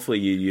mean, hopefully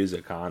you use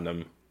a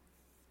condom.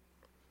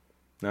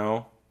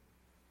 No?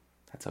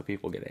 That's how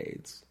people get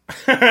AIDS.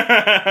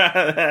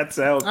 That's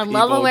how I'm people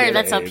well aware get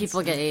that's how AIDS.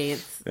 people get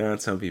AIDS.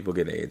 That's how people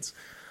get AIDS.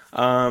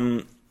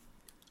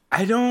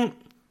 I don't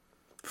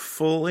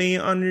fully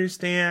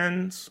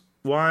understand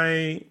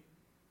why,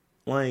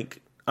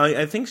 like,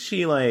 I think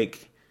she,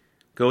 like,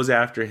 goes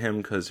after him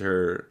because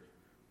her,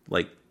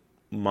 like,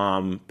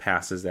 mom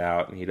passes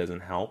out and he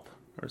doesn't help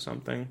or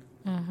something.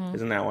 Mm-hmm.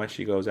 Isn't that why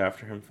she goes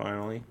after him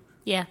finally?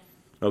 Yeah.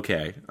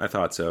 Okay, I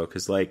thought so,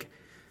 because, like,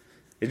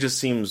 it just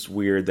seems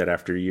weird that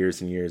after years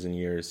and years and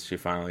years, she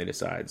finally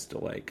decides to,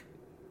 like,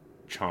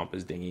 chomp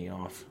his dinghy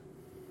off.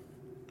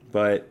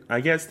 But I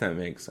guess that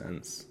makes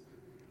sense.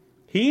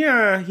 He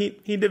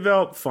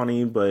developed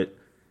funny, but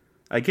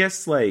I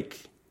guess, like,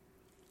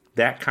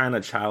 that kind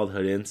of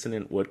childhood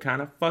incident would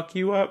kind of fuck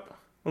you up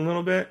a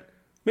little bit.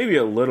 Maybe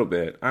a little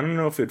bit. I don't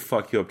know if it'd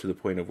fuck you up to the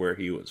point of where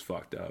he was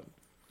fucked up.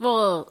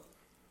 Well,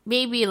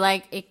 maybe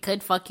like it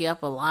could fuck you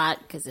up a lot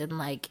because then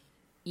like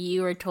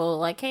you were told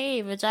like,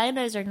 hey,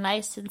 vaginas are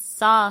nice and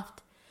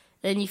soft.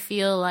 Then you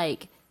feel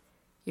like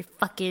your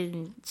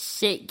fucking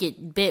shit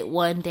get bit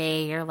one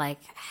day. You're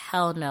like,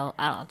 hell no,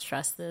 I don't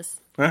trust this.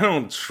 I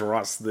don't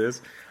trust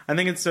this. I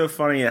think it's so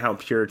funny how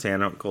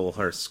puritanical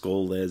her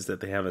skull is that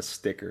they have a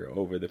sticker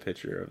over the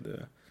picture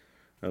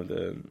of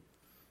the.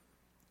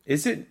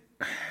 Is it?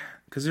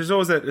 Because there's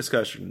always that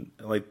discussion,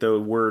 like the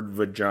word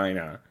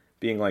vagina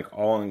being like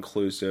all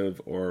inclusive,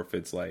 or if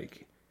it's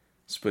like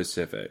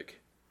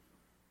specific.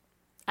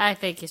 I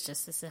think it's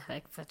just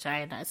specific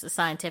vagina. It's a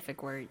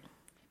scientific word.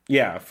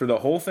 Yeah, for the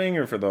whole thing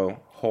or for the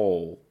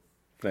whole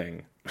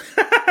thing.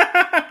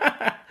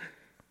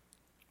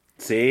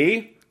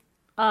 See?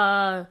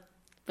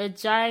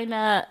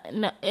 Vagina.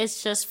 No,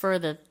 it's just for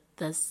the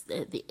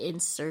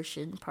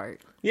insertion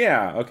part.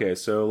 Yeah, okay,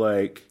 so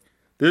like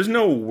there's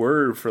no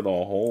word for the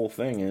whole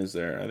thing, is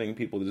there? I think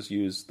people just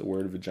use the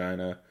word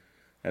vagina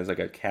as like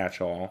a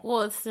catch-all.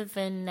 Well, it's the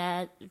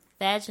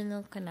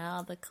vaginal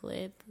canal, the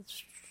clit.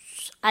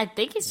 I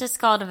think it's just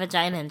called a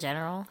vagina in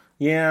general.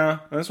 Yeah,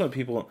 that's why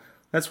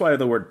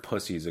the word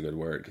pussy is a good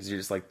word, because you're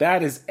just like,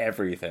 that is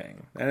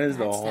everything. That is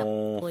the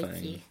whole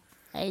thing.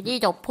 I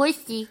need a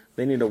pussy.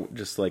 They need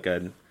just like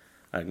a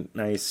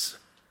nice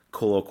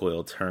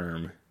colloquial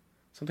term.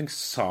 Something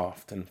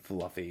soft and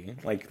fluffy,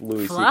 like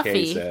Louis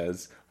C.K.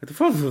 says.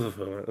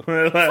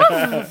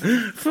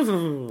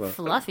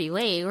 Fluffy?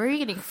 Wait, where are you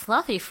getting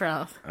fluffy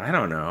from? I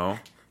don't know.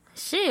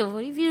 Shit,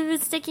 what have you been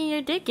sticking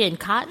your dick in?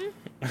 Cotton?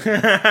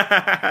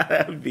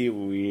 That would be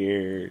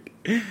weird.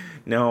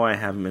 No, I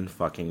haven't been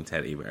fucking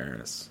teddy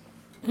bears.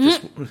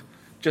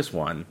 Just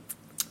one.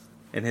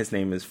 And his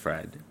name is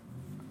Fred.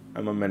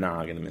 I'm a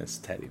monogamous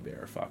teddy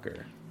bear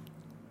fucker.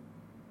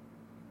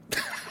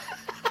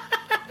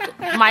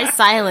 My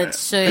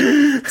silence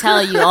should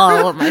tell you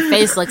all what my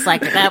face looks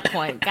like at that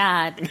point.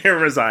 God. There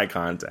was eye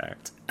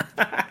contact.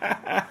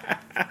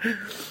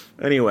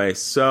 Anyway,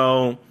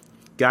 so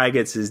guy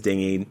gets his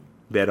dinghy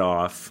bit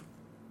off,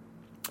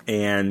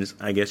 and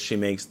I guess she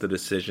makes the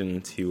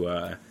decision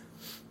to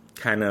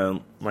kind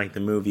of like the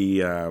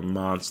movie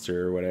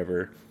Monster or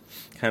whatever,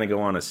 kind of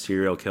go on a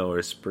serial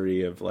killer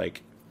spree of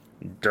like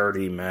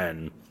dirty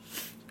men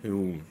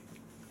who,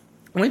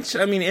 which,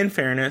 I mean, in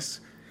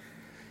fairness,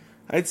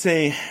 I'd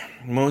say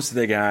most of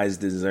the guys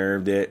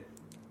deserved it.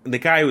 The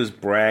guy was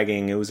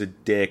bragging, it was a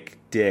dick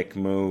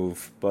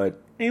move,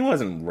 but he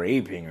wasn't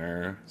raping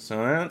her, so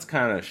that's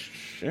kind of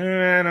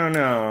I don't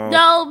know.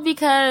 No,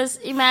 because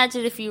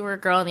imagine if you were a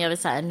girl on the other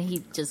side and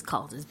he just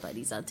called his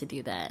buddies out to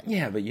do that.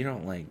 Yeah, but you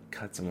don't, like,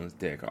 cut someone's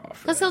dick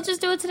off. Because he'll just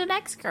do it to the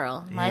next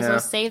girl. Might as well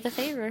save the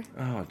favor.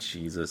 Oh,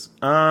 Jesus.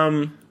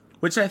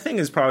 Which I think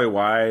is probably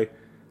why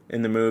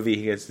in the movie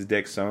he gets his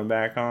dick sewn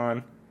back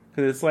on.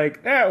 Because it's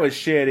like, that was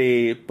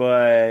shitty,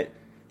 but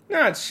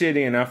not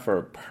shitty enough for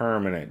a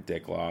permanent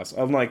dick loss.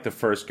 Unlike the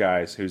first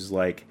guy's who's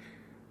like,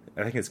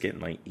 I think it's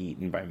getting like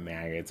eaten by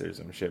maggots or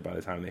some shit by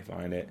the time they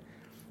find it.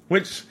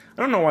 Which,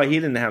 I don't know why he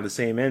didn't have the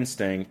same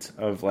instinct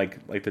of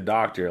like the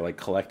doctor, like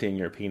collecting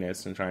your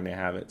penis and trying to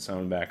have it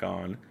sewn back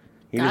on.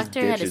 He Doctor just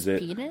had ditches his it.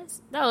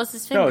 penis? No, it was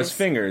his fingers. No, his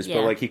fingers, Yeah.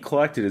 but like he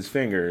collected his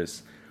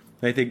fingers.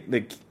 I think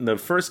the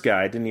first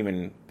guy didn't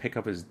even pick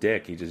up his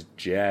dick; he just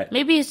jet.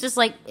 Maybe he's just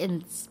like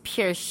in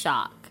pure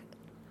shock.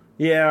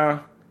 Yeah,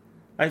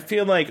 I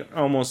feel like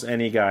almost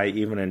any guy,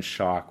 even in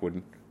shock,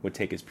 would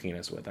take his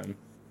penis with him.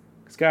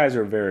 Because guys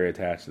are very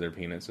attached to their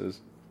penises.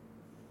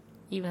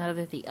 Even though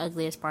they're the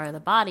ugliest part of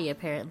the body,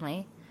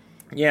 apparently.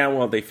 Yeah,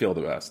 well, they feel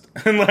the best.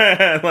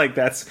 Like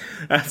that's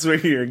where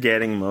you're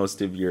getting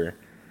most of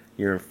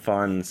your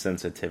fun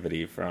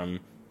sensitivity from.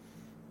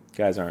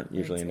 Guys aren't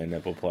usually into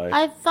nipple play.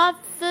 I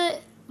thought the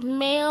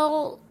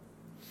male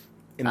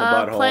In the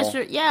butthole.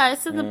 pleasure. Yeah,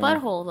 it's in the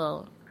butthole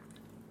though.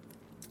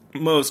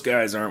 Most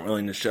guys aren't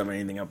willing to shove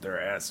anything up their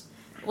ass.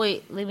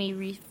 Wait, let me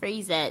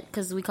rephrase that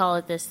because we call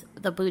it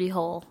the booty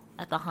hole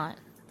at the hunt.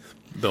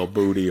 The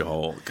booty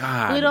hole.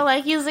 God. We don't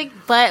like using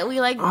butt. We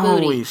like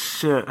booty. Holy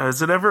shit.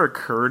 Has it ever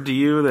occurred to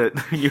you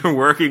that you're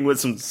working with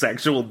some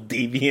sexual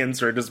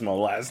deviants or just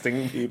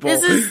molesting people?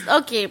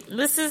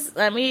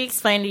 Let me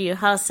explain to you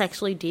how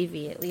sexually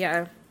deviant we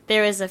are.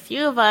 There was a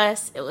few of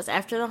us. It was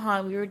after the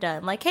hunt. We were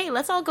done. Like, hey,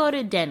 let's all go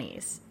to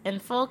Denny's in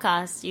full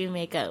costume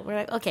makeup. We're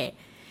like, okay.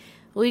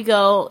 We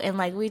go and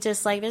like we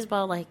just like there's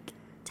about like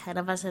 10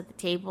 of us at the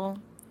table,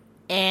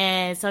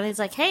 and somebody's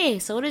like, hey,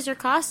 so what is your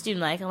costume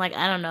like? I'm like,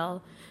 I don't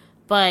know,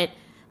 but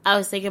I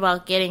was thinking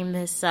about getting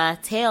this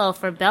tail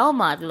for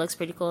Belmont. It looks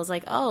pretty cool. It's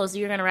like, oh, so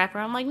you're gonna wrap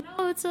around? I'm like,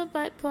 no, it's a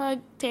butt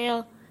plug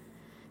tail.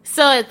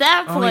 So at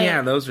that point, oh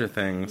yeah, those are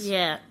things.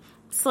 Yeah.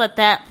 So at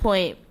that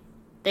point,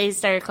 they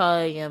started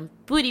calling them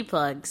booty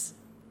plugs,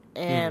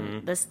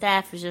 and the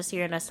staff was just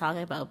hearing us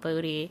talking about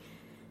booty,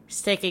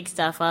 sticking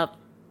stuff up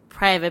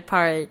private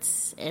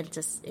parts, and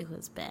just it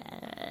was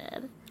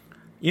bad.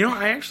 You know,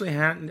 I actually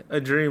had a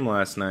dream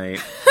last night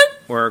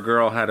where a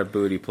girl had a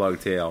booty plug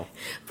tail.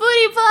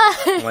 Booty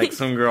plug! Like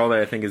some girl that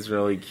I think is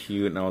really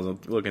cute, and I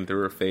was looking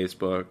through her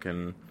Facebook,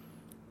 and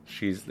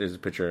there's a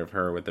picture of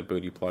her with a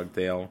booty plug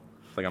tail.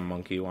 It's like a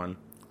monkey one.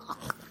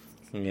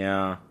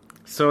 Yeah.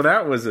 So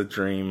that was a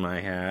dream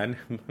I had.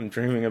 I'm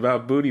dreaming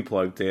about booty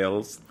plug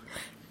tails.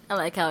 I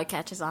like how it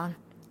catches on.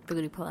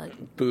 Booty plug.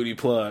 Booty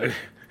plug.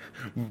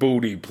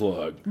 Booty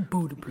plug.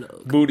 Booty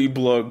plug. Booty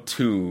plug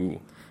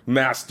 2.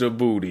 Master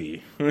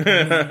booty.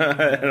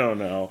 I don't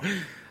know.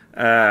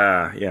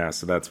 Yeah,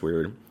 so that's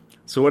weird.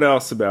 So what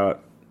else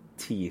about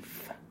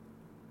teeth?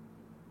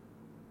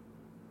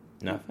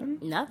 Nothing?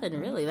 Nothing,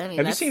 really. I mean,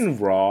 Have you seen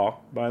Raw,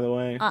 by the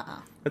way?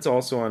 Uh-uh. It's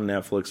also on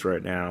Netflix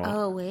right now.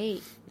 Oh,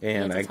 wait.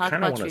 And I kind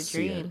of want to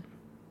see it.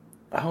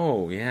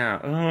 Oh, yeah.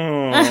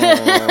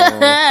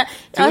 Oh.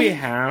 Do we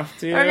have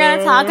to? We're going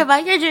to talk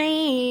about your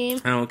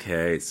dream.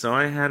 Okay, so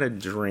I had a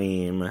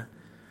dream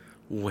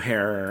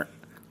where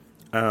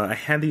I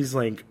had these,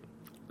 like,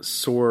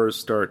 sores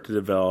start to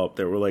develop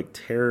that were, like,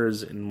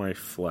 tears in my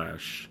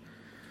flesh.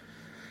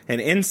 And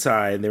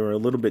inside, they were a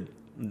little bit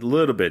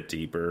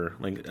deeper.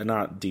 Like,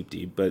 not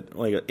deep, but,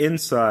 like,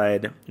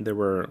 inside, there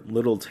were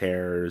little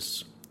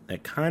tears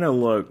that kind of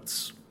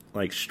looked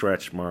like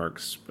stretch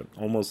marks, but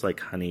almost like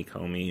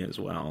honeycomby as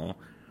well.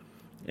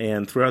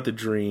 And throughout the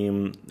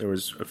dream, there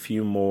was a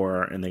few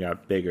more, and they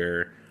got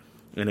bigger.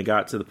 And it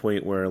got to the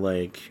point where,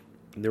 like,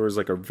 there was,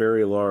 like, a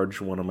very large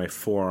one on my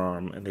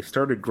forearm, and they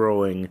started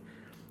growing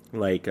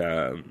like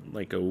a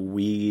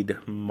weed,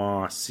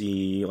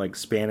 mossy, like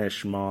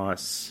Spanish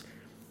moss,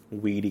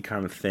 weedy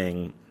kind of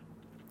thing.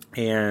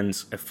 And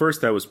at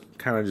first I was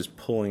kind of just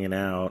pulling it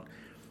out,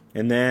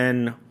 and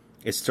then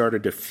it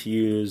started to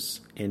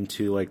fuse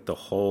into, like, the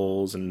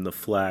holes and the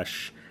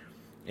flesh,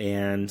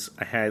 and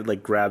I had,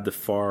 like, grabbed the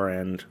far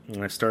end,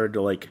 and I started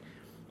to, like,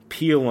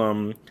 peel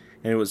them,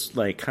 and it was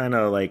like kind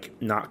of like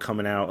not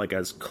coming out like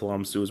as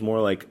clumps. It was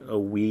more like a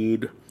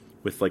weed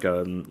with like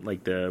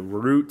the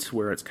root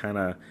where it's kind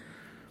of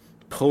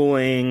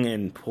pulling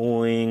and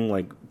pulling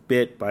like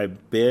bit by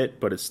bit,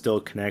 but it's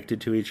still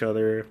connected to each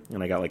other.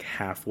 And I got like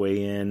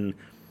halfway in,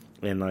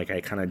 and like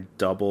I kind of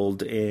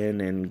doubled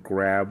in and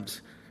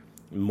grabbed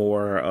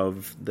more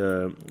of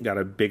got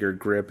a bigger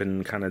grip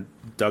and kind of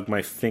dug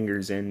my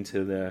fingers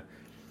into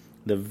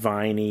the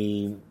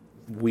viney,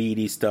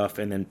 weedy stuff,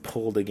 and then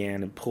pulled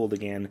again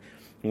and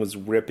was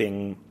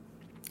ripping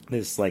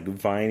this like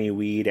viney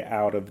weed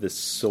out of the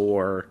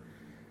sore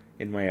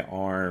in my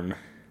arm,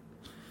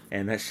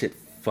 and that shit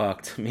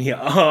fucked me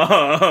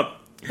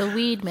up. The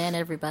weed, man,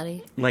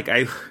 everybody. Like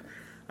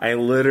I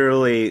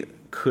literally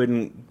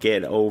couldn't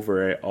get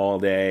over it all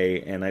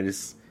day, and I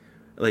just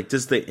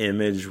the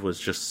image was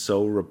just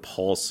so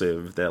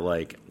repulsive that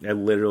like I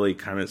literally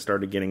kind of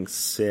started getting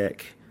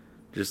sick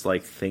just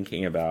like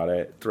thinking about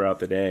it throughout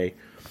the day.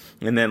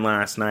 And then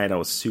last night I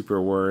was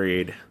super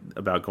worried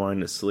about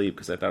going to sleep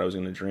because I thought I was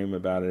going to dream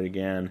about it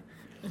again.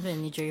 And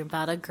then you dream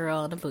about a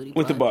girl and a booty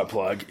with plug. a butt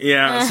plug.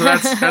 Yeah, so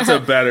that's a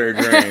better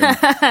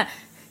dream.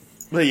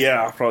 But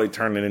yeah, I'll probably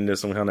turn it into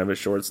some kind of a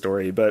short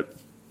story. But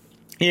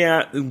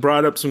yeah, it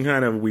brought up some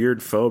kind of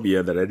weird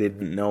phobia that I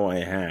didn't know I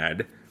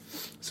had.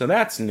 So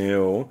that's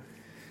new.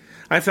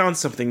 I found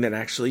something that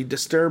actually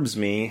disturbs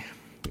me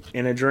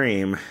in a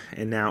dream.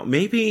 And now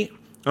maybe,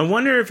 I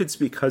wonder if it's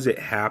because it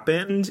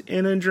happened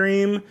in a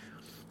dream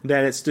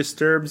that it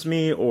disturbs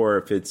me, or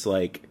if it's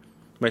like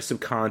my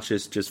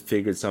subconscious just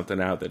figured something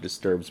out that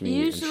disturbs me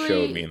Usually, and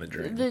showed me in the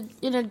dream.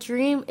 In a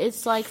dream,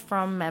 it's like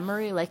from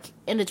memory. Like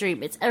in a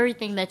dream, it's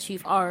everything that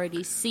you've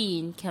already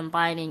seen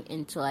combining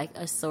into like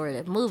a sort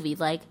of movie.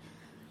 Like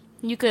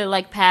you could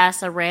like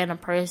pass a random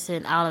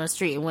person out on the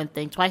street and wouldn't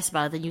think twice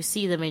about it. Then you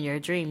see them in your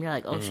dream. You're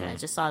like, oh shit, I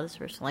just saw this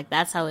person. Like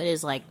that's how it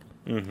is. Like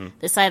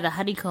the side of the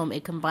honeycomb,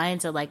 it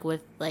combines it like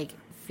with like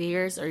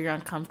fears or you're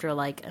uncomfortable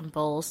like and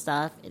bold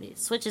stuff, and it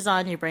switches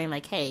on your brain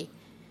like, hey,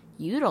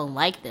 you don't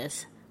like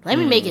this. Let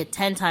me make it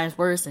 10 times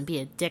worse and be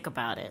a dick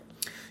about it.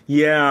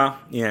 Yeah,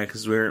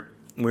 because we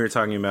were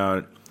talking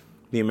about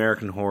the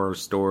American Horror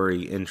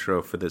Story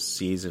intro for this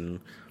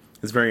season.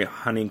 It's very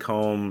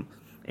honeycomb,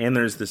 and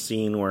there's the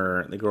scene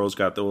where the girl's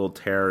got the little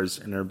tears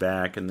in her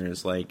back, and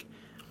there's like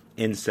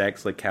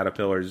insects, like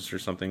caterpillars or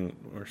something,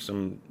 or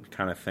some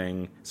kind of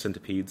thing,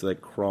 centipedes,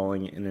 like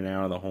crawling in and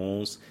out of the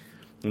holes.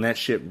 And that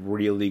shit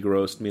really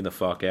grossed me the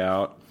fuck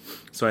out.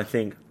 So I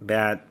think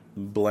that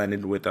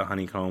blended with the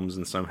honeycombs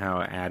and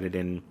somehow added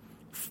in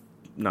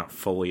not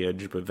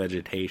foliage but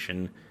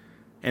vegetation,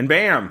 and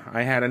bam,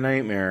 I had a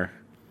nightmare,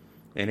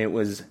 and it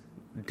was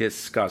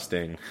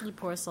disgusting. You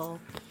poor soul.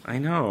 I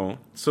know.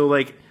 So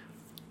like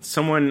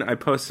I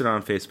posted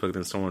on Facebook,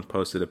 then someone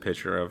posted a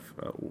picture of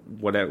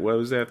what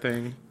was that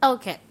thing?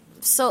 Okay,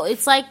 so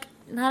it's like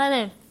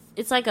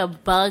it's like a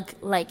bug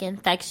like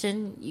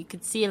infection. You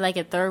could see it like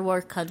in third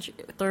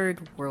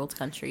world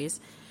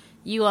countries.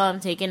 You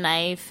take a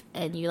knife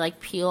and you like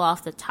peel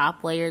off the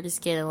top layer of the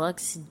skin. It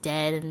looks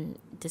dead and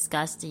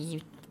disgusting.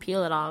 You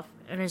peel it off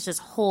and there's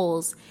just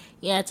holes.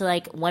 You have to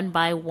like one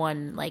by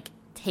one like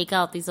take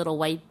out these little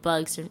white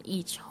bugs from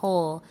each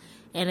hole,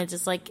 and it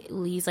just like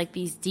leaves like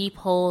these deep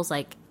holes,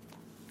 like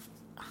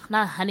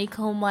not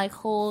honeycomb like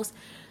holes,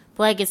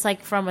 but like it's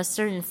like from a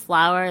certain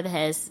flower that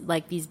has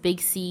like these big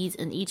seeds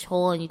in each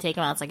hole, and you take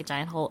them out, it's like a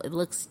giant hole. It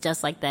looks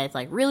just like that. It's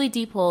like really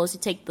deep holes. You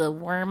take the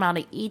worm out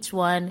of each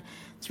one.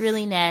 It's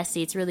really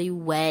nasty. It's really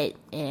wet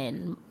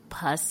and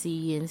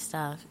pussy and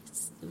stuff.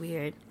 It's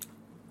weird.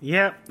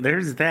 Yeah,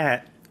 there's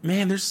that.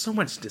 Man, there's so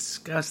much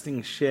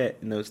disgusting shit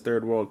in those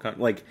third world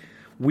like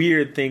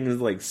weird things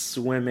like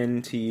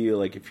swimming to you,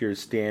 like if you're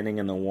standing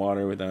in the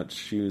water without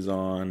shoes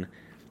on,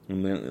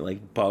 and then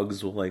like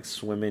bugs will like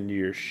swim into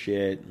your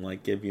shit and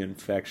like give you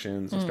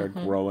infections and start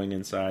growing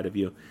inside of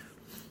you.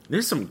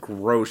 There's some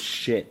gross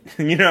shit,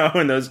 in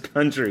those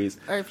countries.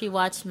 Or if you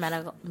watch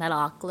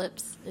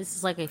Metalocalypse, this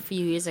is like a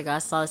few years ago, I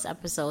saw this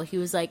episode. He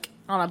was like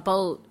on a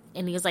boat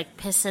and he was like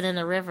pissing in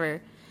the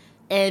river,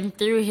 and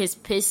through his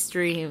piss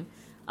stream,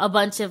 a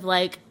bunch of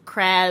like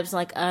crabs,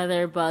 like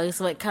other bugs,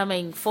 went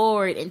coming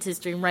forward into his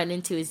stream, right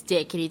into his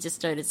dick, and he just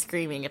started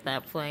screaming at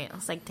that point. I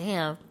was like,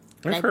 damn.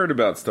 I've heard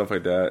about stuff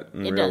like that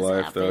in real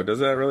life, happen. though. Does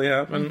that really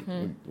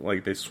happen?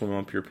 Like they swim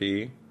up your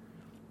pee?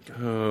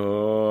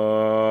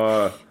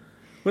 Oh.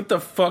 What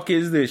the fuck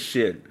is this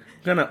shit?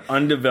 What kind of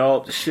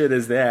undeveloped shit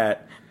is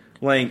that?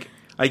 Like,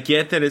 I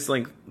get that it's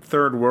like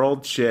third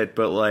world shit,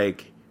 but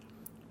like,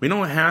 we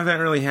don't have that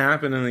really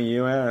happen in the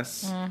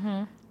U.S.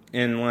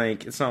 And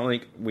like, it's not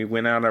like we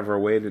went out of our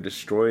way to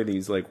destroy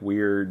these like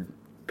weird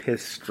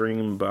piss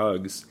stream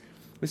bugs.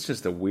 It's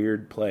just a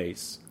weird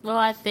place. Well,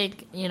 I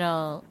think,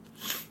 the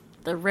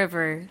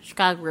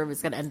Chicago River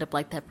is going to end up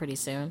like that pretty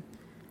soon.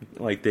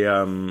 Like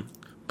the,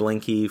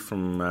 Blinky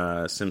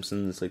from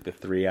Simpsons, like the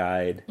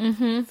three-eyed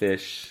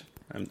fish.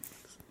 I'm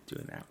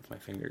doing that with my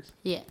fingers.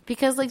 Yeah,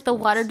 because like the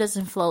water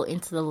doesn't flow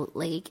into the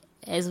lake,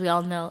 as we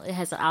all know. It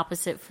has an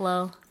opposite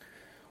flow.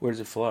 Where does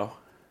it flow?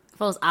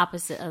 flows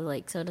opposite of the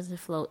lake, so it doesn't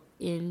flow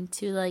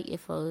into the lake.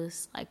 It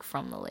flows like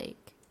from the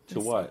lake. To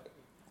what?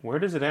 Where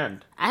does it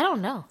end? I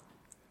don't know.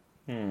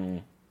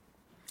 I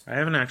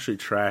haven't actually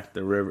tracked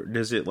the river.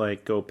 Does it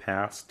like go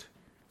past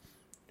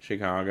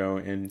Chicago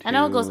into? I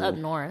know it goes up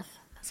north.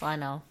 That's all I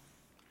know.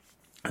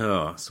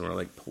 Oh, so we're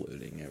like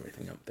polluting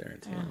everything up there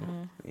too.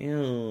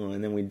 Ew.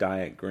 And then we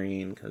dye it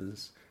green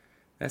because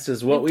that's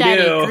just what we dyed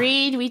do. It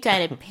green. We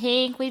dyed it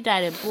pink. We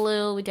dyed it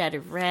blue. We dyed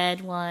it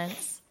red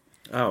once.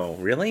 Oh,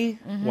 really?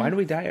 Why do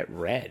we dye it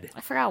red?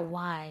 I forgot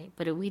why,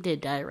 but we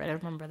did dye it red. I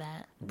remember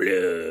that.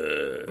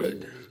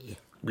 Blood.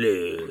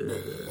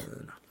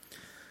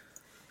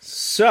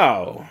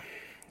 So,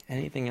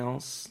 anything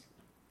else?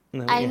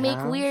 I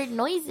make weird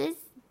noises.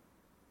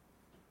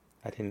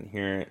 I didn't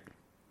hear it.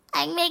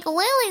 I make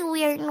really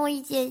weird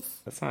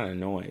noises. That's not a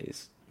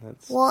noise.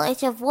 Well,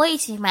 it's a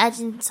voice.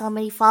 Imagine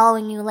somebody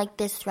following you like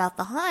this throughout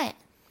the hunt.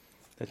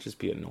 That'd just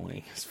be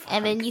annoying as fuck.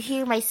 And then you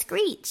hear my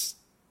screech.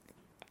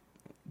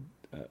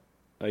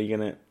 Are you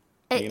gonna?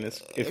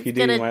 If you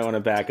do, you might want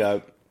to back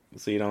up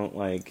so you don't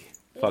like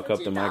fuck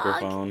up the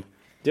microphone.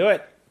 Do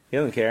it. He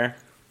doesn't care.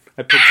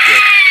 I pitched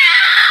it.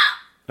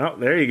 Oh,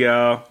 there you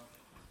go.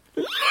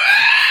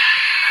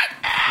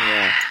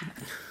 Yeah.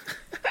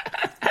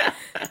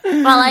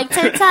 Well, like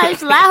 10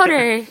 times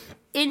louder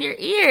in your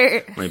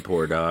ear. My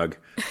poor dog.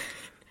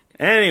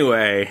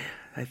 Anyway,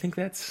 I think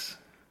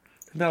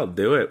that'll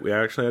do it. We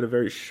actually had a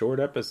very short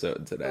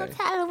episode today. It's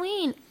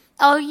Halloween.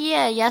 Oh,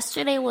 yeah.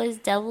 Yesterday was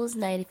Devil's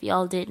Night, if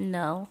y'all didn't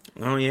know.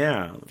 Oh,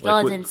 yeah.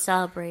 Y'all didn't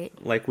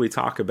celebrate. Like we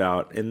talk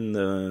about in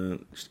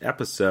the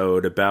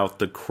episode about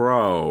The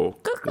Crow,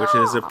 which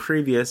is a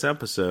previous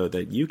episode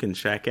that you can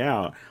check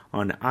out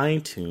on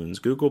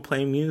iTunes, Google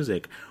Play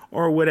Music,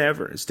 or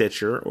whatever,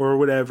 Stitcher, or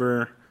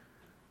whatever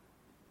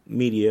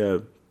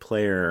media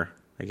player,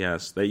 I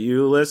guess, that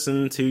you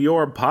listen to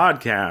your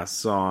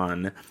podcasts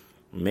on.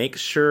 Make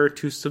sure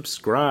to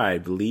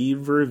subscribe,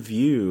 leave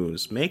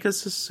reviews, make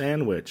us a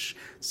sandwich,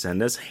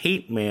 send us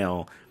hate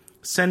mail,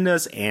 send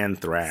us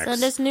anthrax.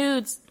 Send us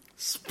nudes.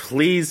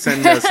 Please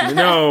send us...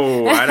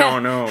 No, I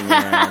don't know,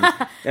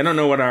 man. I don't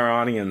know what our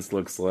audience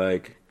looks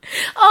like.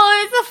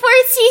 Oh, it's a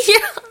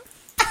 14-year-old.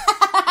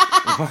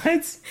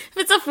 What?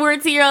 It's a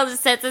 14-year-old that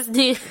sends us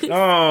nudes.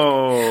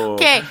 Oh.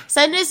 Okay,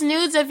 send us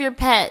nudes of your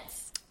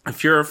pets.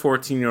 If you're a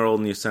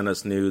 14-year-old and you send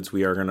us nudes,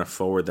 we are going to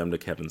forward them to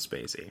Kevin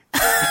Spacey.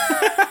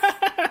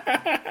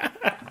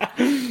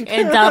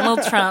 And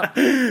Donald Trump.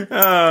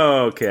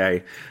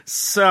 Okay.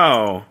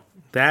 So,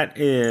 that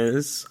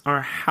is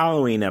our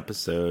Halloween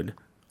episode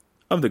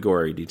of the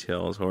Gory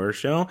Details Horror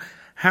Show.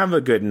 Have a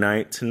good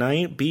night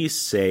tonight. Be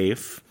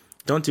safe.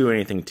 Don't do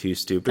anything too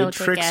stupid. Don't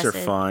take Tricks are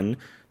acid. fun.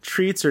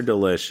 Treats are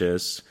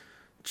delicious.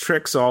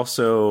 Tricks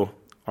also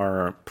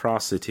are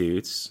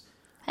prostitutes.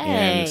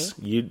 Hey. And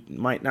you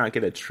might not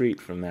get a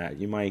treat from that.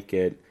 You might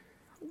get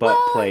butt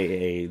play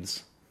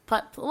AIDS.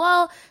 But,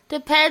 well,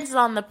 depends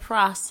on the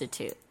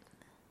prostitute.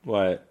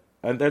 What?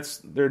 That's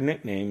their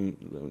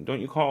nickname.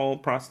 Don't you call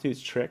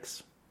prostitutes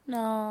tricks?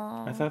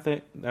 No. I thought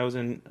that was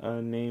a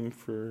name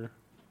for...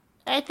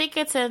 I think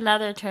it's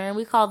another term.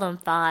 We call them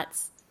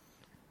thoughts.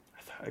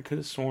 I could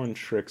have sworn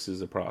tricks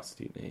is a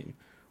prostitute name.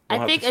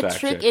 I think a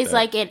trick is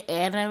like an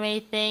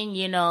anime thing,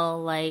 you know,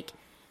 like,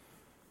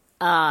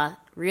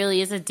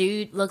 really is a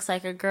dude, looks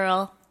like a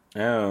girl.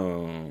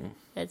 Oh.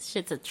 That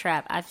shit's a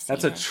trap. I've seen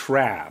That's a it.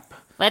 trap.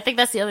 But I think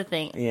that's the other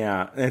thing.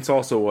 Yeah, it's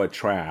also a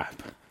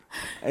trap.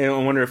 I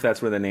wonder if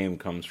that's where the name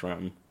comes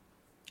from.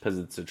 Because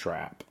it's a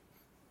trap.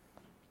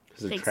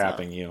 Because they're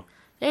trapping you.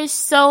 There's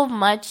so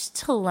much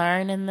to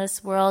learn in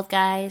this world,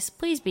 guys.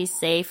 Please be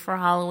safe for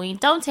Halloween.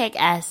 Don't take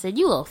acid.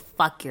 You will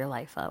fuck your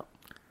life up.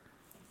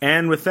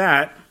 And with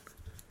that,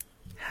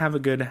 have a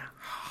good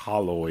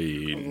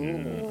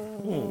Halloween.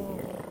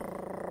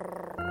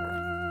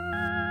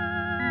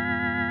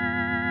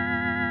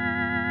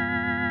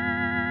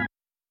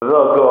 The